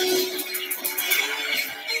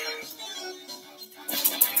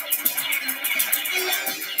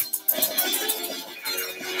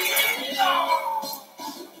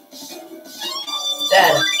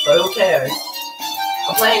 Dead, but who cares?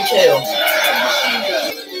 I'm playing too.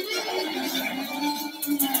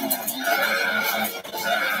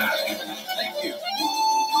 Thank you.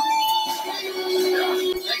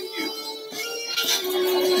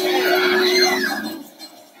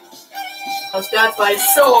 I was stabbed by a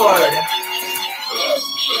sword!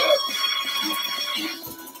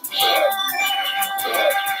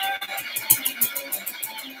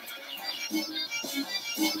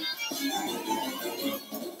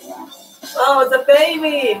 Oh, it's a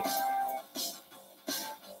baby!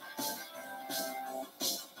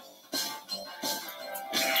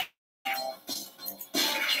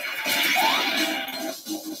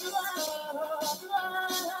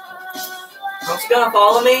 It's gonna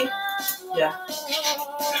follow me? Yeah.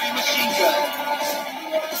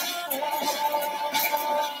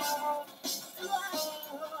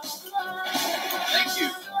 Thank you.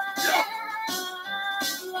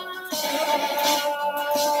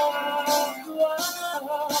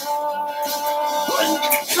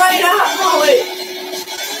 Straight up, Molly!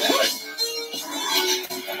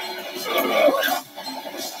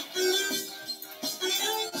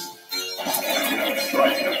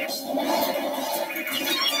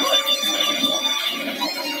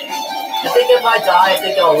 I think if I die, I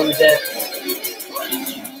think I'll lose it.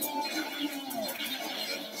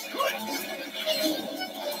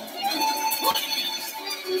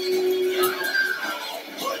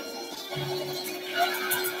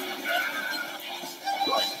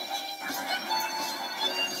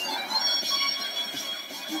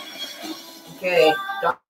 Okay,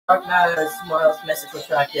 Dark Matter, Smiles, message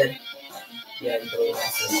retracted. Yeah, you deleted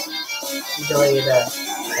message. You deleted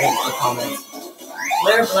the comments.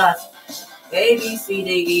 Flare Blast. A, B, C,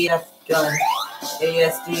 D, E, F, gun. A,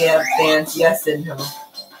 S, D, F, fans, yes and no.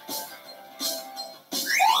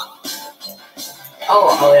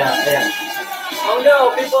 Oh yeah. Oh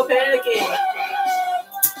no, people are panicking.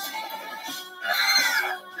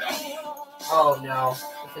 Oh no.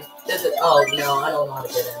 Oh no, I don't know how to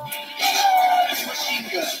get in.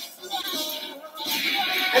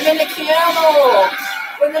 I'm in the camo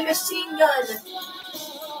with a machine gun.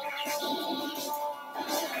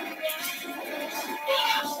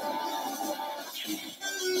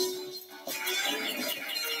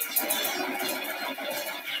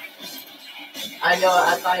 I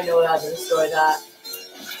know how to destroy that.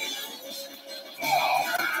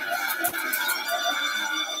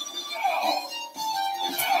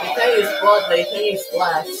 They can't use blood, but you can use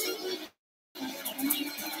flash.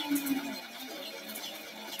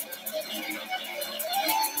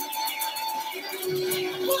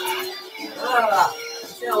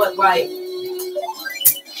 You know what, right.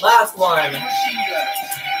 Last one.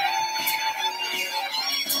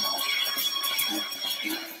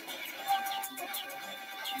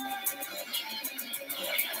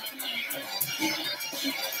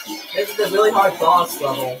 This is a really hard boss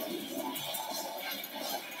level.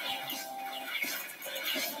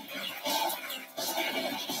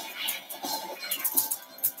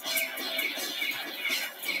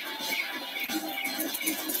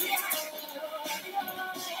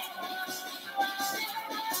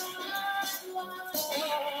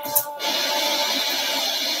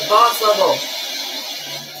 The boss level.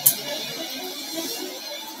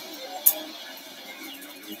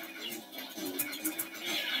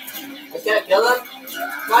 I can't kill him?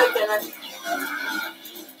 Why can't I?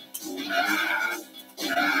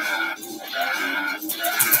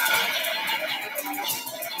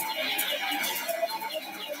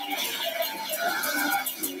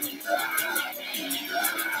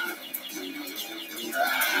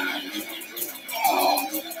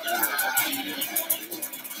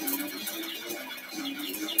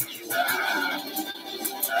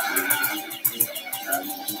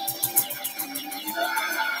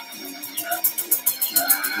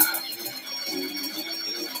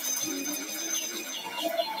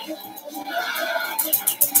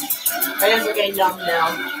 My hands are getting numb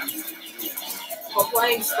now. For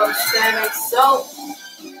playing some standing soap.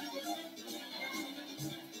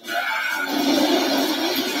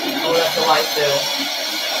 Oh, that's a light too.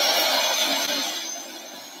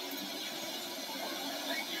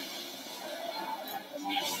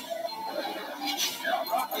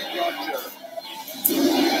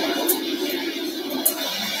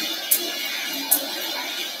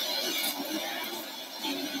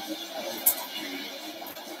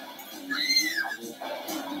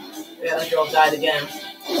 girl died again.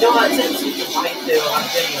 You know what? Since she's a white too, I'm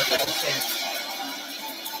giving her a second chance.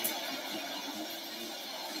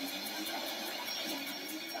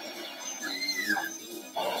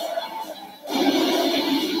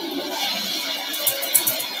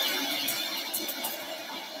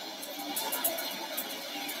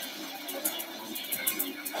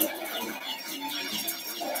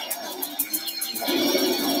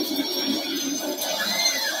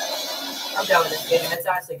 I'm done with this game. It's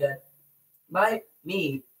actually good. By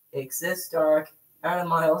me, Exist Dark, Aaron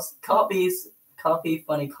Miles, copy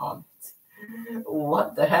funny comments.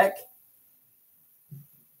 What the heck?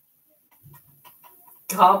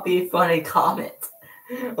 Copy funny comment.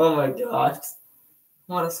 Oh my gosh.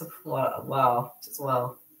 Wow. Just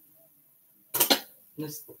wow.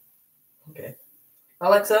 Okay.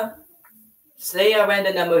 Alexa, say a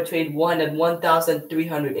random number between 1 and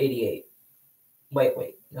 1,388.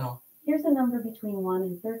 Wait, no. Here's a number between 1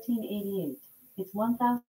 and 1388. It's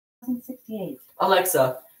 1068.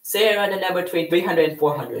 Alexa, say a random number between 300 and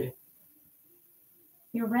 400.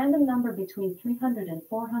 Your random number between 300 and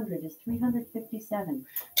 400 is 357.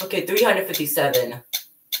 Okay, 357.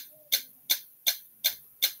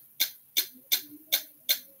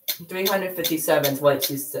 357 is what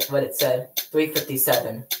it said.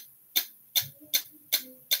 357.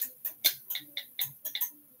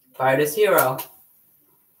 Fire this hero.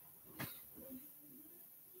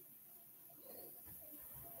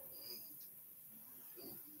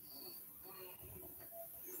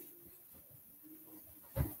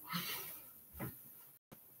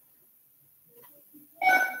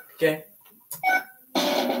 Okay.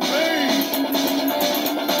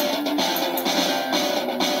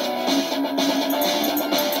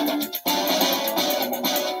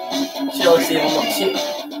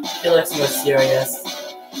 She looks more serious.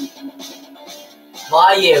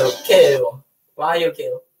 Ryu, kill.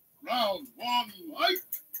 Round 1, fight!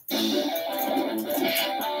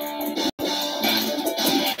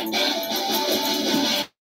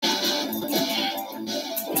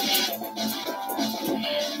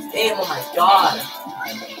 Damn, oh my god.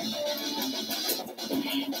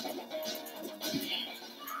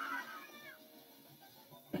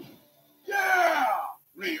 Yeah!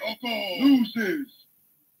 Ryoko loses.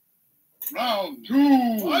 Round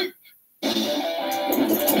 2, fight!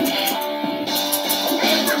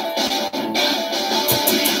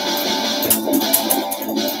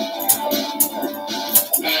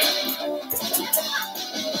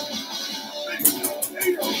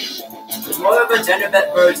 It's more of a gender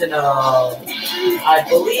bet version of, I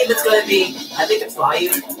believe it's going to be, I think it's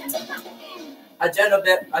Ryu. A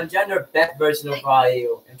gender bet version of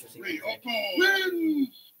Ryu. Interesting. Ryoko wins.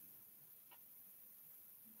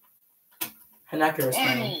 Hanaka was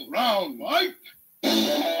Final round, fight!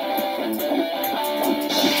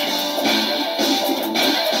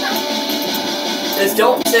 Just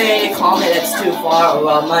don't say any comment that's too far, or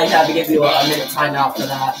I might have to give you a minute timeout for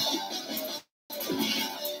that.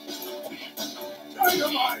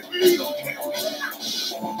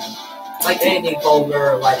 Like anything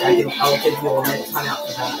vulgar, like I'll give you a minute timeout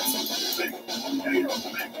for that.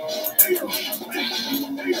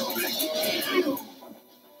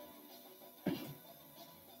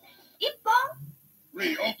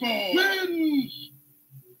 Ryoko wins.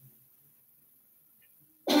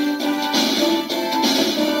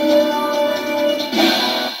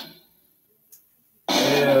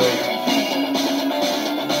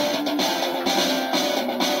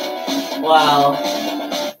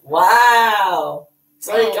 Wow.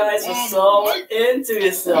 So you guys are so into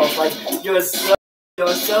yourself. Like you're so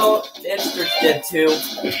interested too,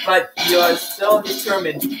 but you're so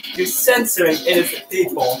determined. You're censoring innocent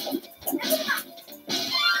people.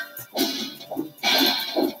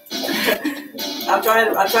 I'm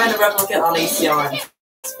trying to replicate Onision.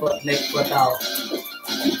 Flip out.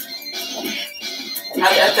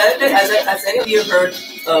 Has any of you heard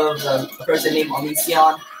of a person named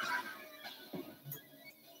Onision?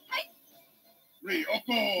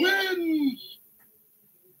 Ryoko wins!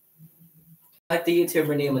 Like the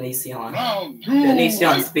YouTuber named Onision.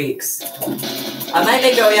 Onision speaks. I might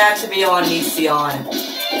make a reaction video on Onision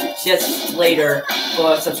just later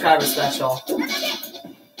for a subscriber special.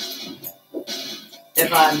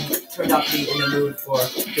 If I'm turned out to be in the mood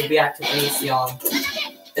to react to Onision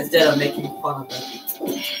instead of making fun of it.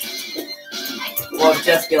 Or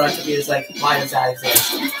just be like confused, like, why does that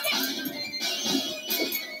exist?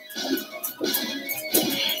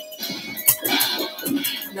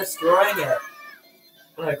 I'm destroying it.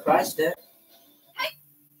 When I crushed it.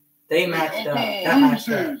 They matched up. That matched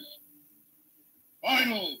up.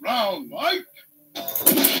 Final round, fight!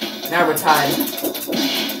 Now we're tied.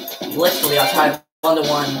 Literally, I'll try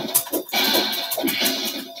 1-to-1.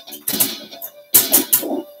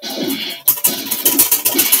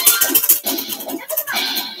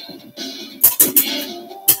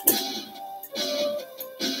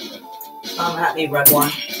 Come at me, red one.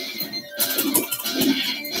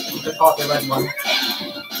 Just call it the red one.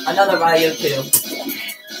 Another Ryu too.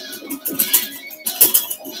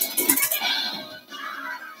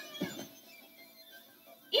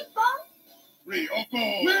 Ryoko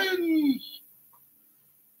wins!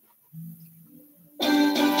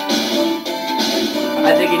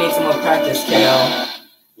 I think you need some more practice, kiddo.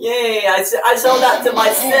 Yay, I sold that to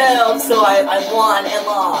myself, so I won and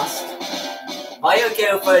lost.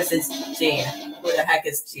 Ryoko versus Gene. Who the heck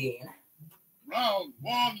is Gene? Round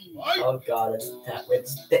 1, fight! Oh god, it's that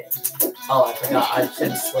it's oh, I forgot, I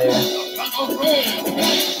should swear.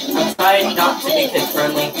 I'm trying not to be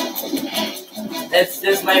kid-friendly.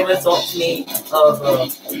 This may result to me of a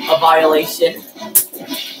violation.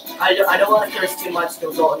 I don't want to curse too much to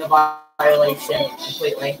result in a violation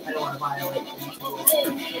completely. I don't want to violate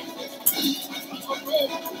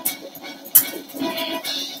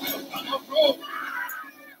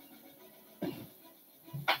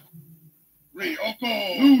Ryoko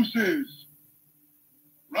loses.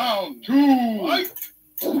 Round 2, fight!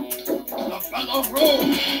 The Battle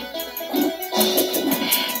Road!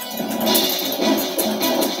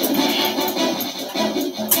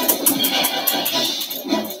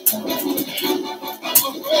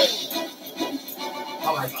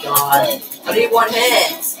 Oh my god. I need 1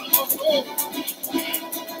 hit!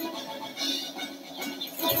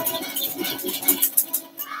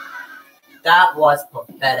 That was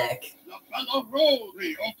pathetic. The Battle Road!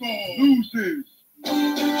 Ryoko loses.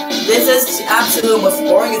 This is the absolute most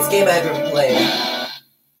boringest game I've ever played.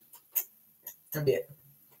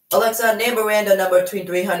 Alexa, name a random number between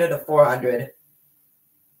 300 and 400.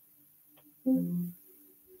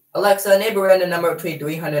 Alexa, name a random number between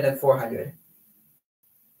 300 and 400.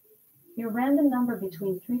 Your random number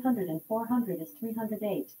between 300 and 400 is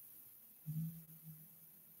 308.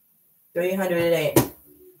 308.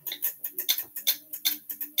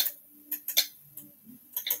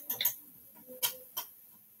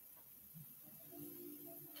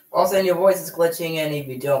 Also, your voice is glitching, and if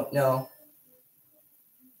you don't know,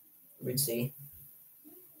 we'd see.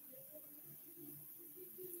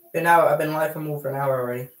 I've been live from for an hour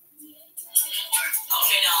already. Okay,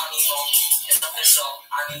 now I'm evil. It's official.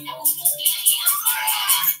 I'm evil.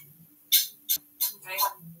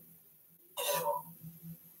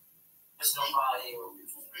 There's nobody.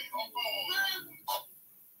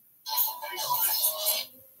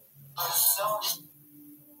 I'm so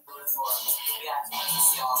good for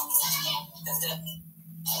that's it.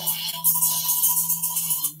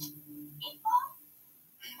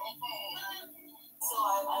 So I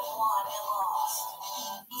won and lost.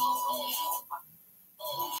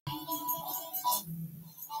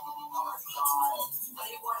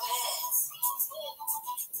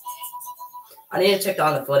 I need to check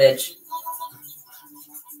on the footage.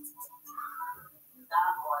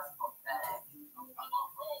 That was pathetic.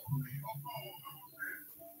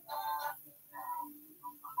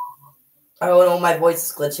 I don't know, my voice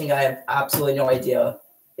is glitching. I have absolutely no idea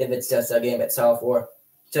if it's just a game itself or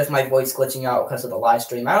just my voice glitching out because of the live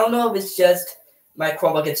stream. I don't know if it's just my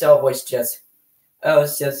Chromebook itself or it's just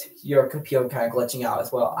your computer kind of glitching out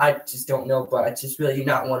as well. I just don't know, but I just really do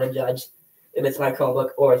not want to judge if it's my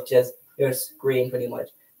Chromebook or it's just your screen pretty much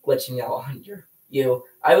glitching out on you.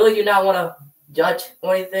 I really do not want to judge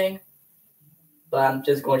or anything, but I'm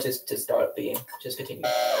just going to start the game. Just continue.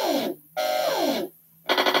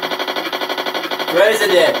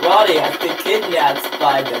 President Roddy has been kidnapped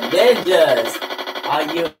by the ninjas. Are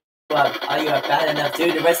you bad enough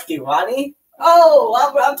dude to rescue Roddy? Oh,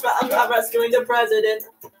 I'm rescuing the president.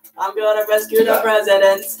 I'm gonna rescue the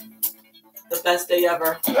president. The best day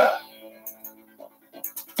ever.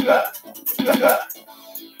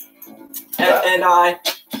 And I.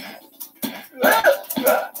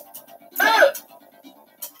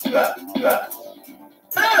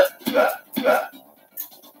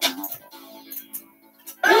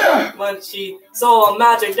 When she saw a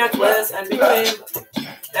magic necklace and she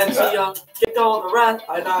kicked all the rest,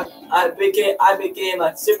 I became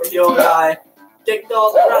a superhero guy. Kicked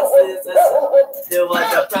all the rest to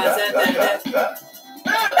like the president.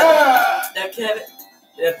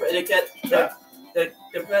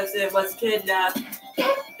 The president was kidnapped,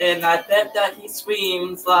 and I bet that he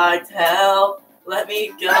screams like help. Let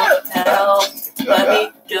me go, help. Let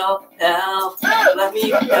me go, help.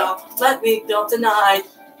 Let me go tonight.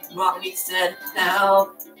 Mommy said,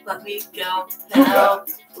 help, let me go, help,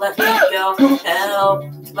 let me go, help,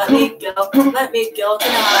 let me go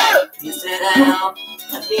tonight. You said, help,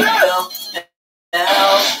 let me go,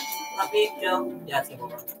 help, let me go. Yeah, it's game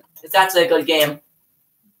over. It's actually a good game.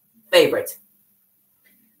 Favorite.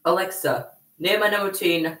 Alexa, name a number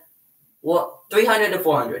between 300 and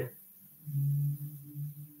 400.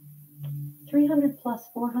 300 plus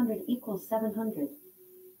 400 equals 700.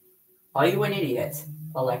 Are you an idiot,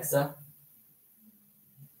 Alexa?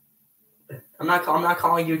 I'm not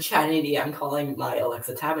calling you Chad an idiot. I'm calling my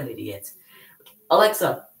Alexa Tab an idiot.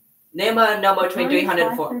 Alexa, name a number between 300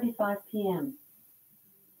 and 400. 5:35 p.m.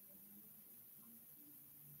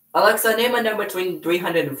 Alexa, name a number between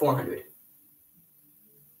 300 and 400.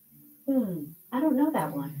 I don't know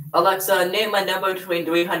that one. Alexa, name a number between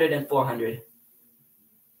 300 and 400.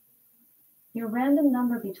 Your random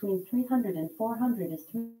number between 300 and 400 is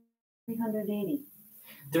 380.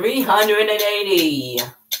 380.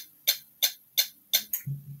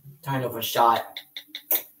 Time over shot.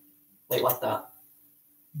 Wait, what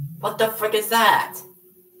the frick is that?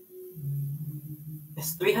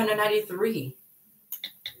 It's 393.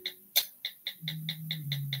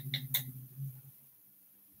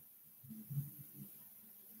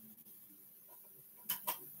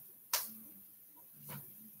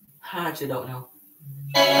 I actually don't know.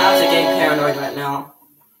 I'm actually getting paranoid right now.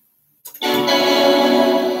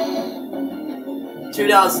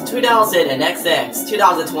 2000 XX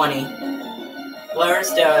 2020. Where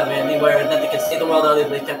still anywhere that they can see the world other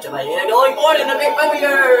than capture by going born in the big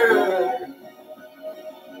fire.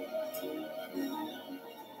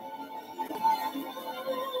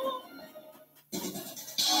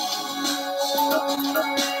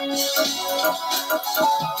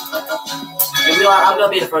 I'm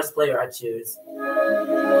gonna be the first player I choose.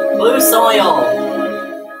 Blue soil.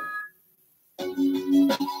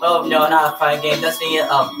 Oh no, not a fighting game. Destiny.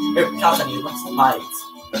 Company. Let's fight.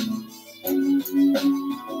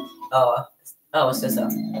 Oh, it's just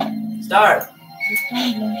start.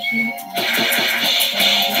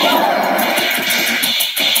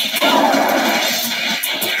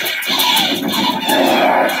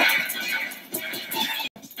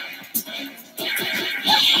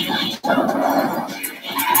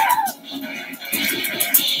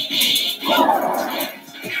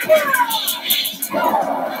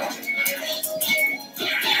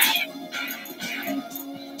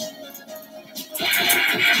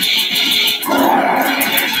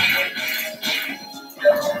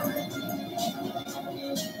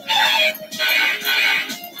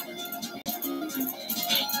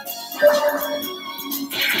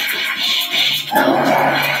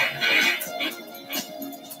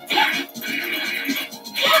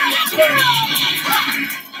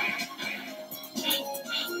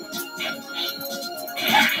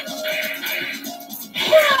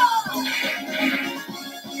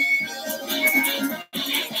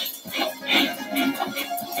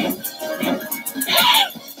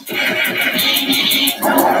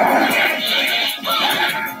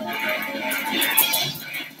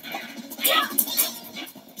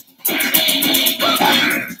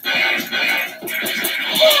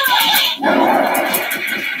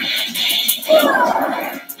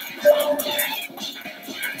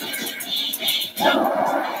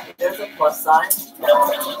 There's a plus sign.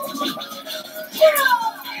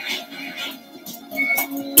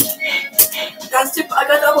 I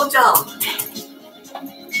got double jump.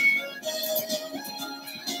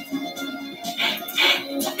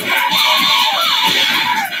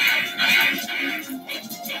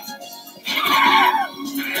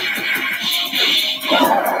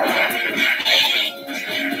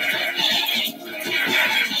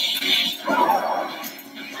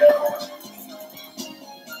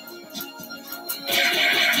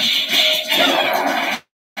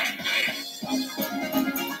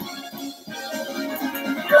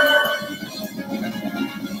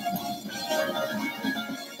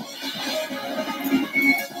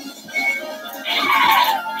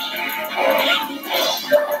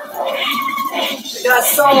 I got a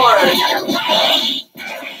sword.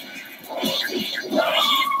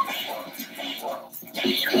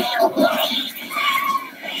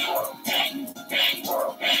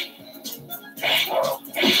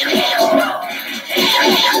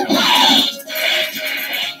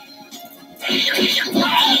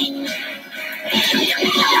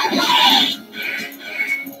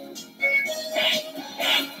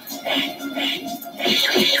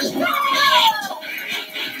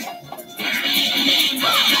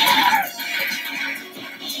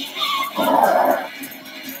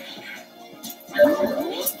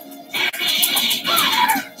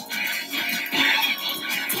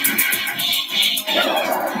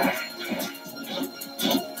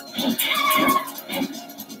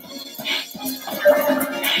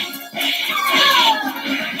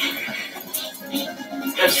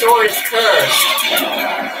 first.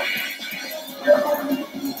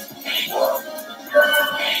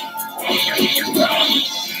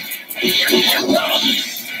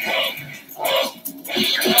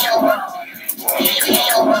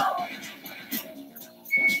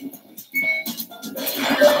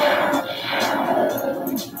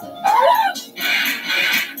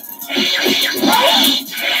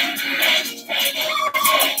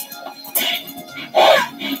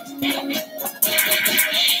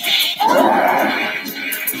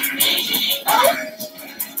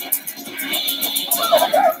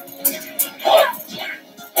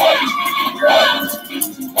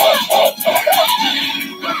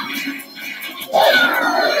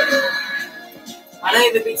 I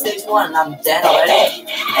don't even beat stage 1 and I'm dead already.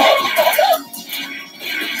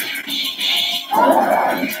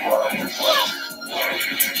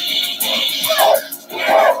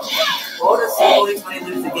 What a slowly when you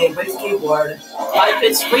lose the game, but it's keyboard. High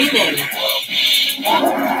pitch screaming.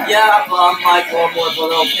 Yeah, but I'm like more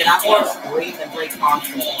below pin. I'm more scream than break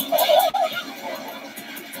console.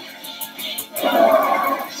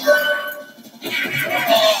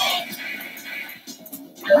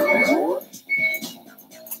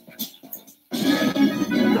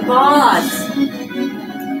 The boss!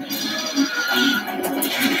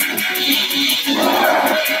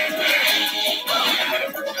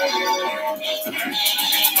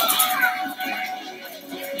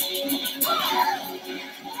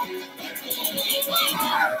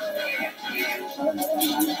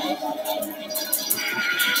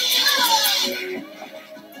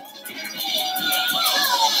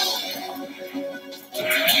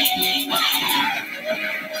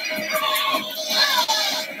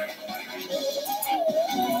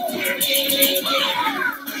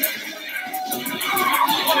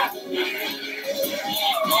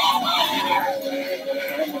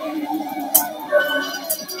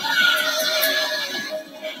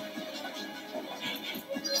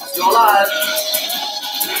 Still alive.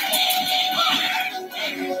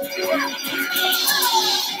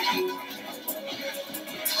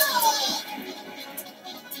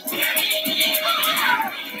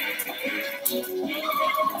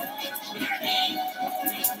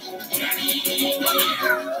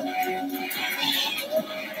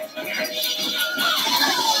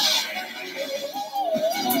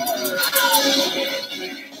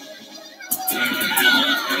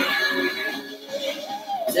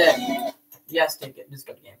 Yes, take it. This is a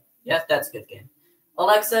good game. Yes, that's a good game.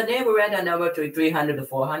 Alexa, name a random number between 300 to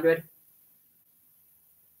 400.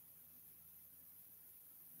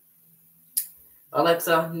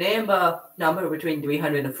 Alexa, name a number between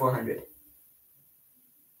 300 and 400.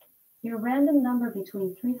 Your random number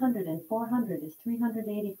between 300 and 400 is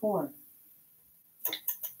 384.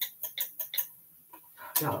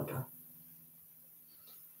 God.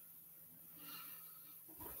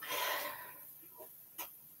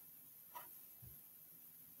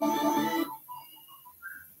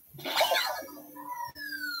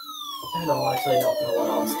 I actually don't know what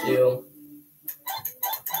else to do.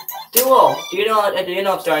 Duo! Do you know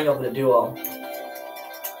I'm starting over the Duo?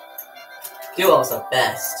 Duo's the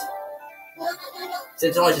best. So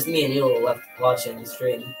it's only just me and you left watching the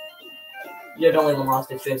stream. You're the only one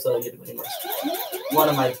watching the stream, so you're pretty much one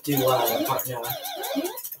of my duo partner.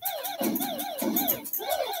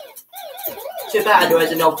 Too bad there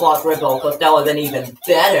wasn't no quadruple, because that would have been even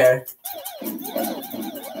better.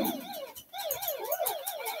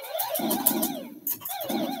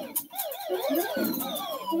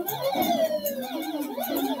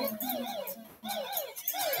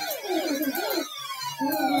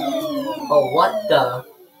 Oh, what the?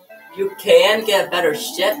 You can get better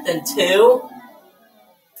shit than 2?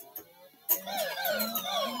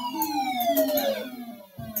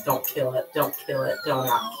 Don't kill it. Don't kill it. Do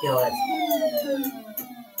not kill it.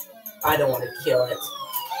 I don't want to kill it.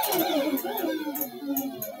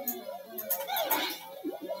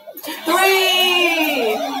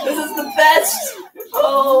 3! This is the best!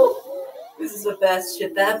 Oh! This is the best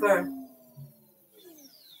shit ever.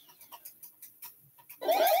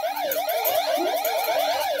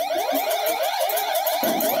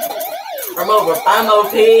 I'm over. I'm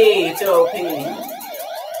OP. Too OP.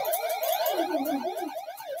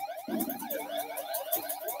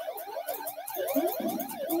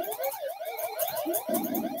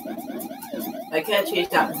 I can't change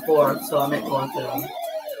that before, so I'm not going to.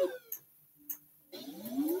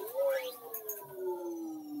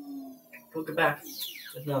 Look back.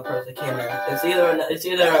 There's no person camera. It's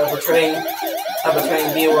either a betraying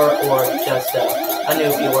viewer or just a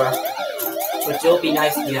new viewer. Which will be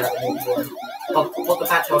nice if you have a new viewer. But look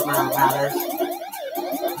back to what matters.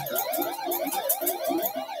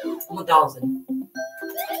 1,000.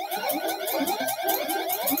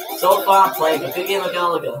 So far, I'm playing a good game of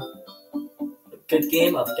Galaga. A good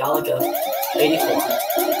game of Galaga 84.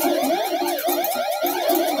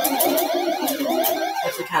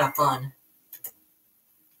 Actually, kind of fun.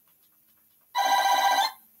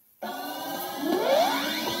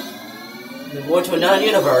 The War to Another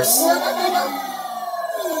Universe.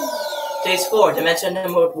 Stage 4, Dimension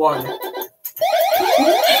number 1.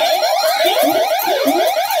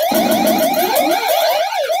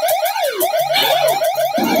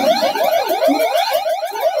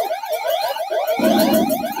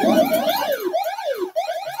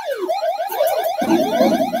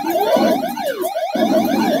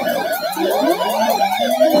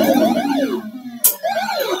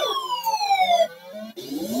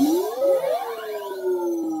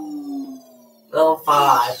 Level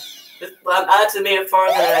 5. I'm actually made it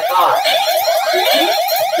farther than I thought.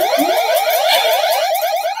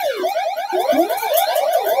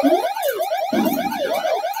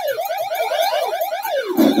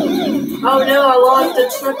 Oh no, I lost the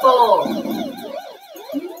triple!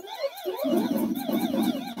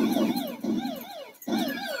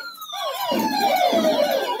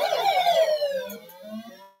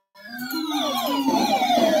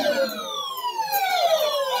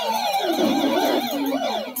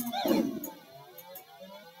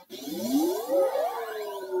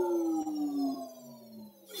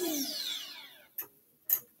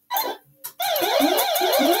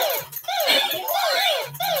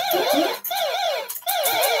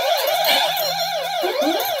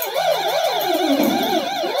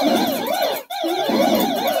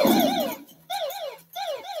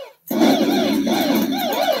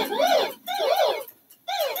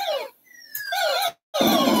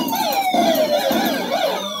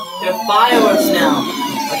 There are fireworks now.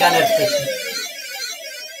 I got a notification.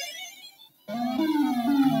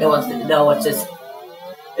 No, it's just.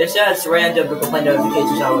 It's just random Google Play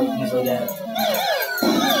notifications I would usually get.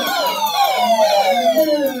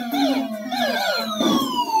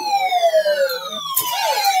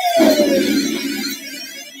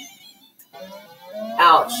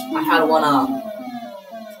 Ouch, I had one up.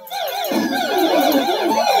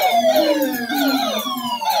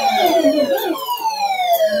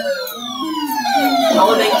 I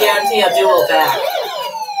would make guarantee I'll do all back.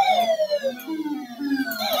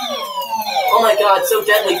 Oh my god, so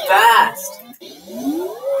deadly fast!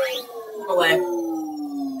 Away.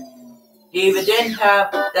 If you didn't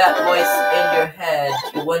have that voice in your head,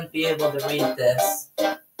 you wouldn't be able to read this.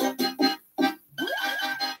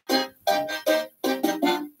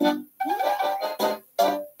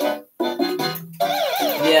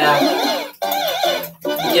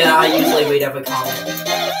 Yeah, I usually read every comment.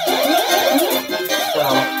 So,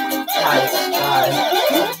 guys.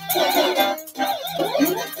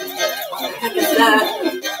 What the heck is that?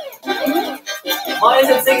 Why is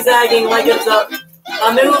it zigzagging like it's a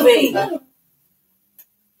movie?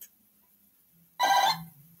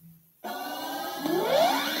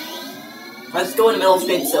 Let's go in the middle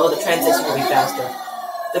screen so the transition will be faster.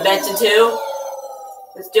 Dimension 2.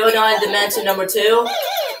 Let's do it on dimension number 2.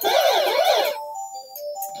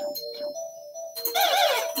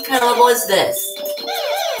 What kind of level is this?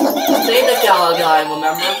 Say the Galaga guy,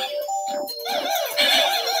 remember?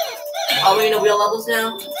 Are we in the real levels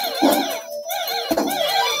now?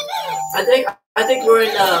 I think we're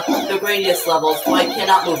in the greatest levels, so I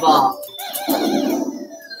cannot move up.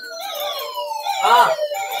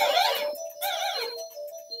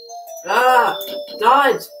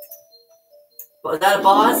 Dodge! Was that a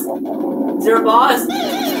boss? Is there a boss?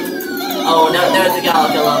 Oh, no, there's a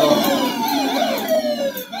Galaga level.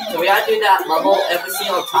 So we gotta do that level every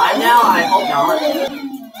single time now? I hope not.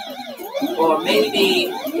 Or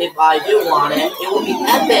maybe, if I do want it, it will be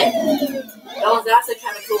epic! That was actually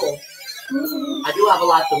kind of cool. I do have a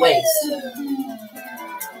lot to waste.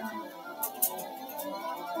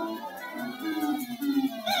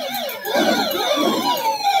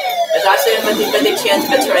 There's actually a 50-50 chance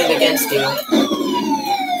of it turning against you.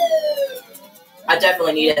 I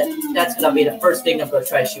definitely need it. That's gonna be the first thing I'm gonna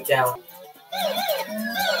try to shoot down.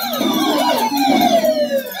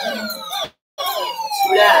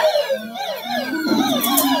 Screw that.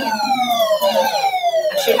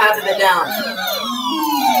 I should have it down.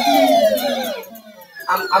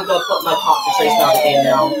 I'm gonna put my concentration on the game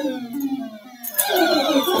now.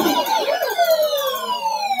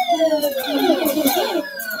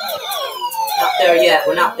 Not there yet.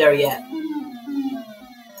 We're not there yet.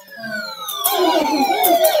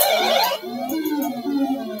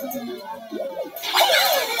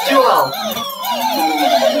 Duo.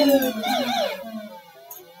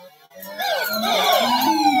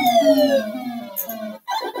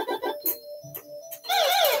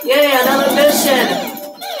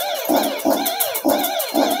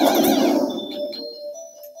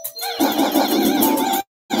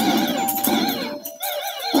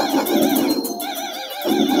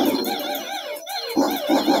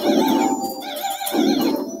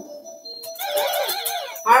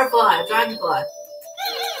 dragonfly.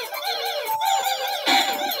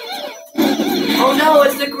 Oh no,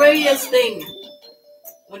 it's the greatest thing!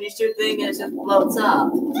 When you shoot things, it just floats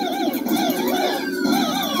up.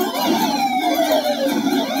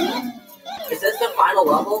 Is this the final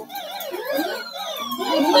level?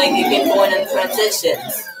 Like, you can go in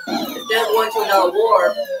transitions. Instead of going to another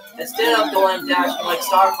war, instead of going dash from like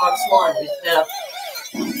Star Fox 1, instead of...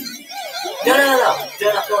 No.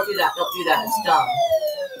 Don't do that. Don't do that. It's dumb.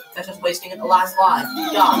 That's just wasting the last life.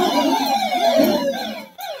 Dumb.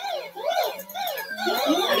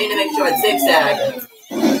 I need to make sure it's zigzag.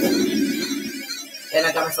 And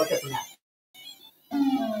I got myself killed from that.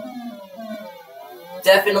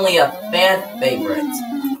 Definitely a fan favorite.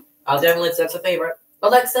 I'll definitely say it's a favorite.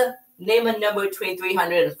 Alexa, name a number between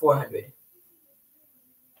 300 and 400.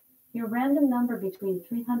 Your random number between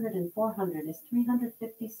 300 and 400 is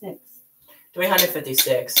 356.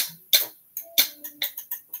 356.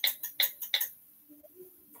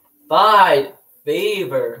 Five.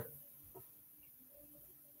 Favor.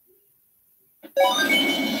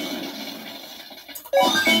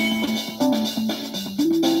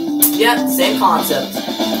 Yep, same concept.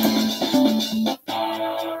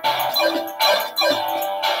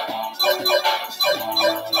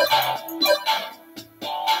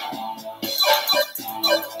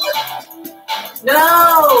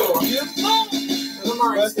 No! Never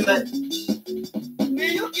mind, skip it.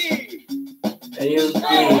 Miyuki!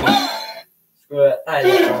 Screw it. I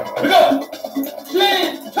know.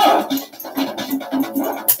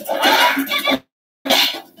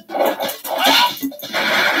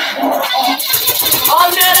 Oh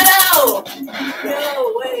no!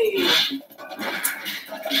 No way!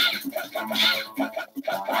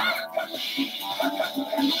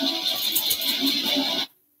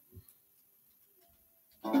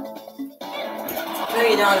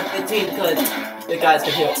 Maybe down to 15 because the guys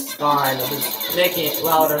can hear it fine. I'm just making it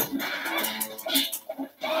louder.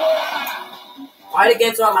 Fighting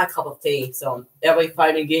games are my cup of tea, so every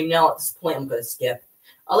fighting game now at this point I'm gonna skip.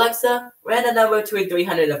 Alexa, random number between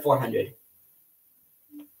 300 and 400.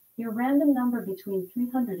 Your random number between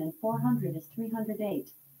 300 and 400 is 308.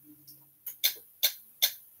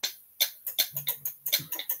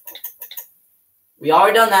 We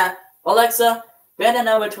already done that. Alexa, random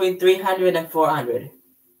number between 300 and 400.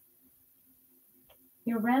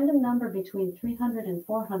 Your random number between 300 and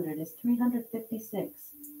 400 is 356.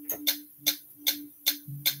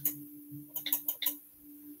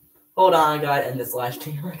 Hold on, I gotta end this live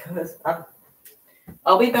stream because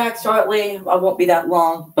I'll be back shortly. I won't be that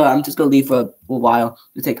long, but I'm just gonna leave for a while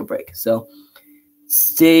to take a break. So,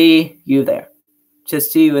 see you there.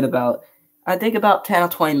 Just see you in about, I think about 10 or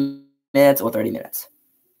 20 minutes or 30 minutes.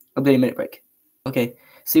 A 30-minute break. Okay,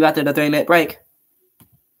 see you after the 30-minute break.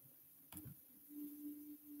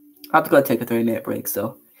 I have to go take a 30-minute break,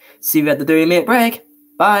 so see you at the 30-minute break.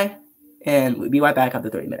 Bye. And we'll be right back after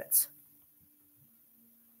 30 minutes.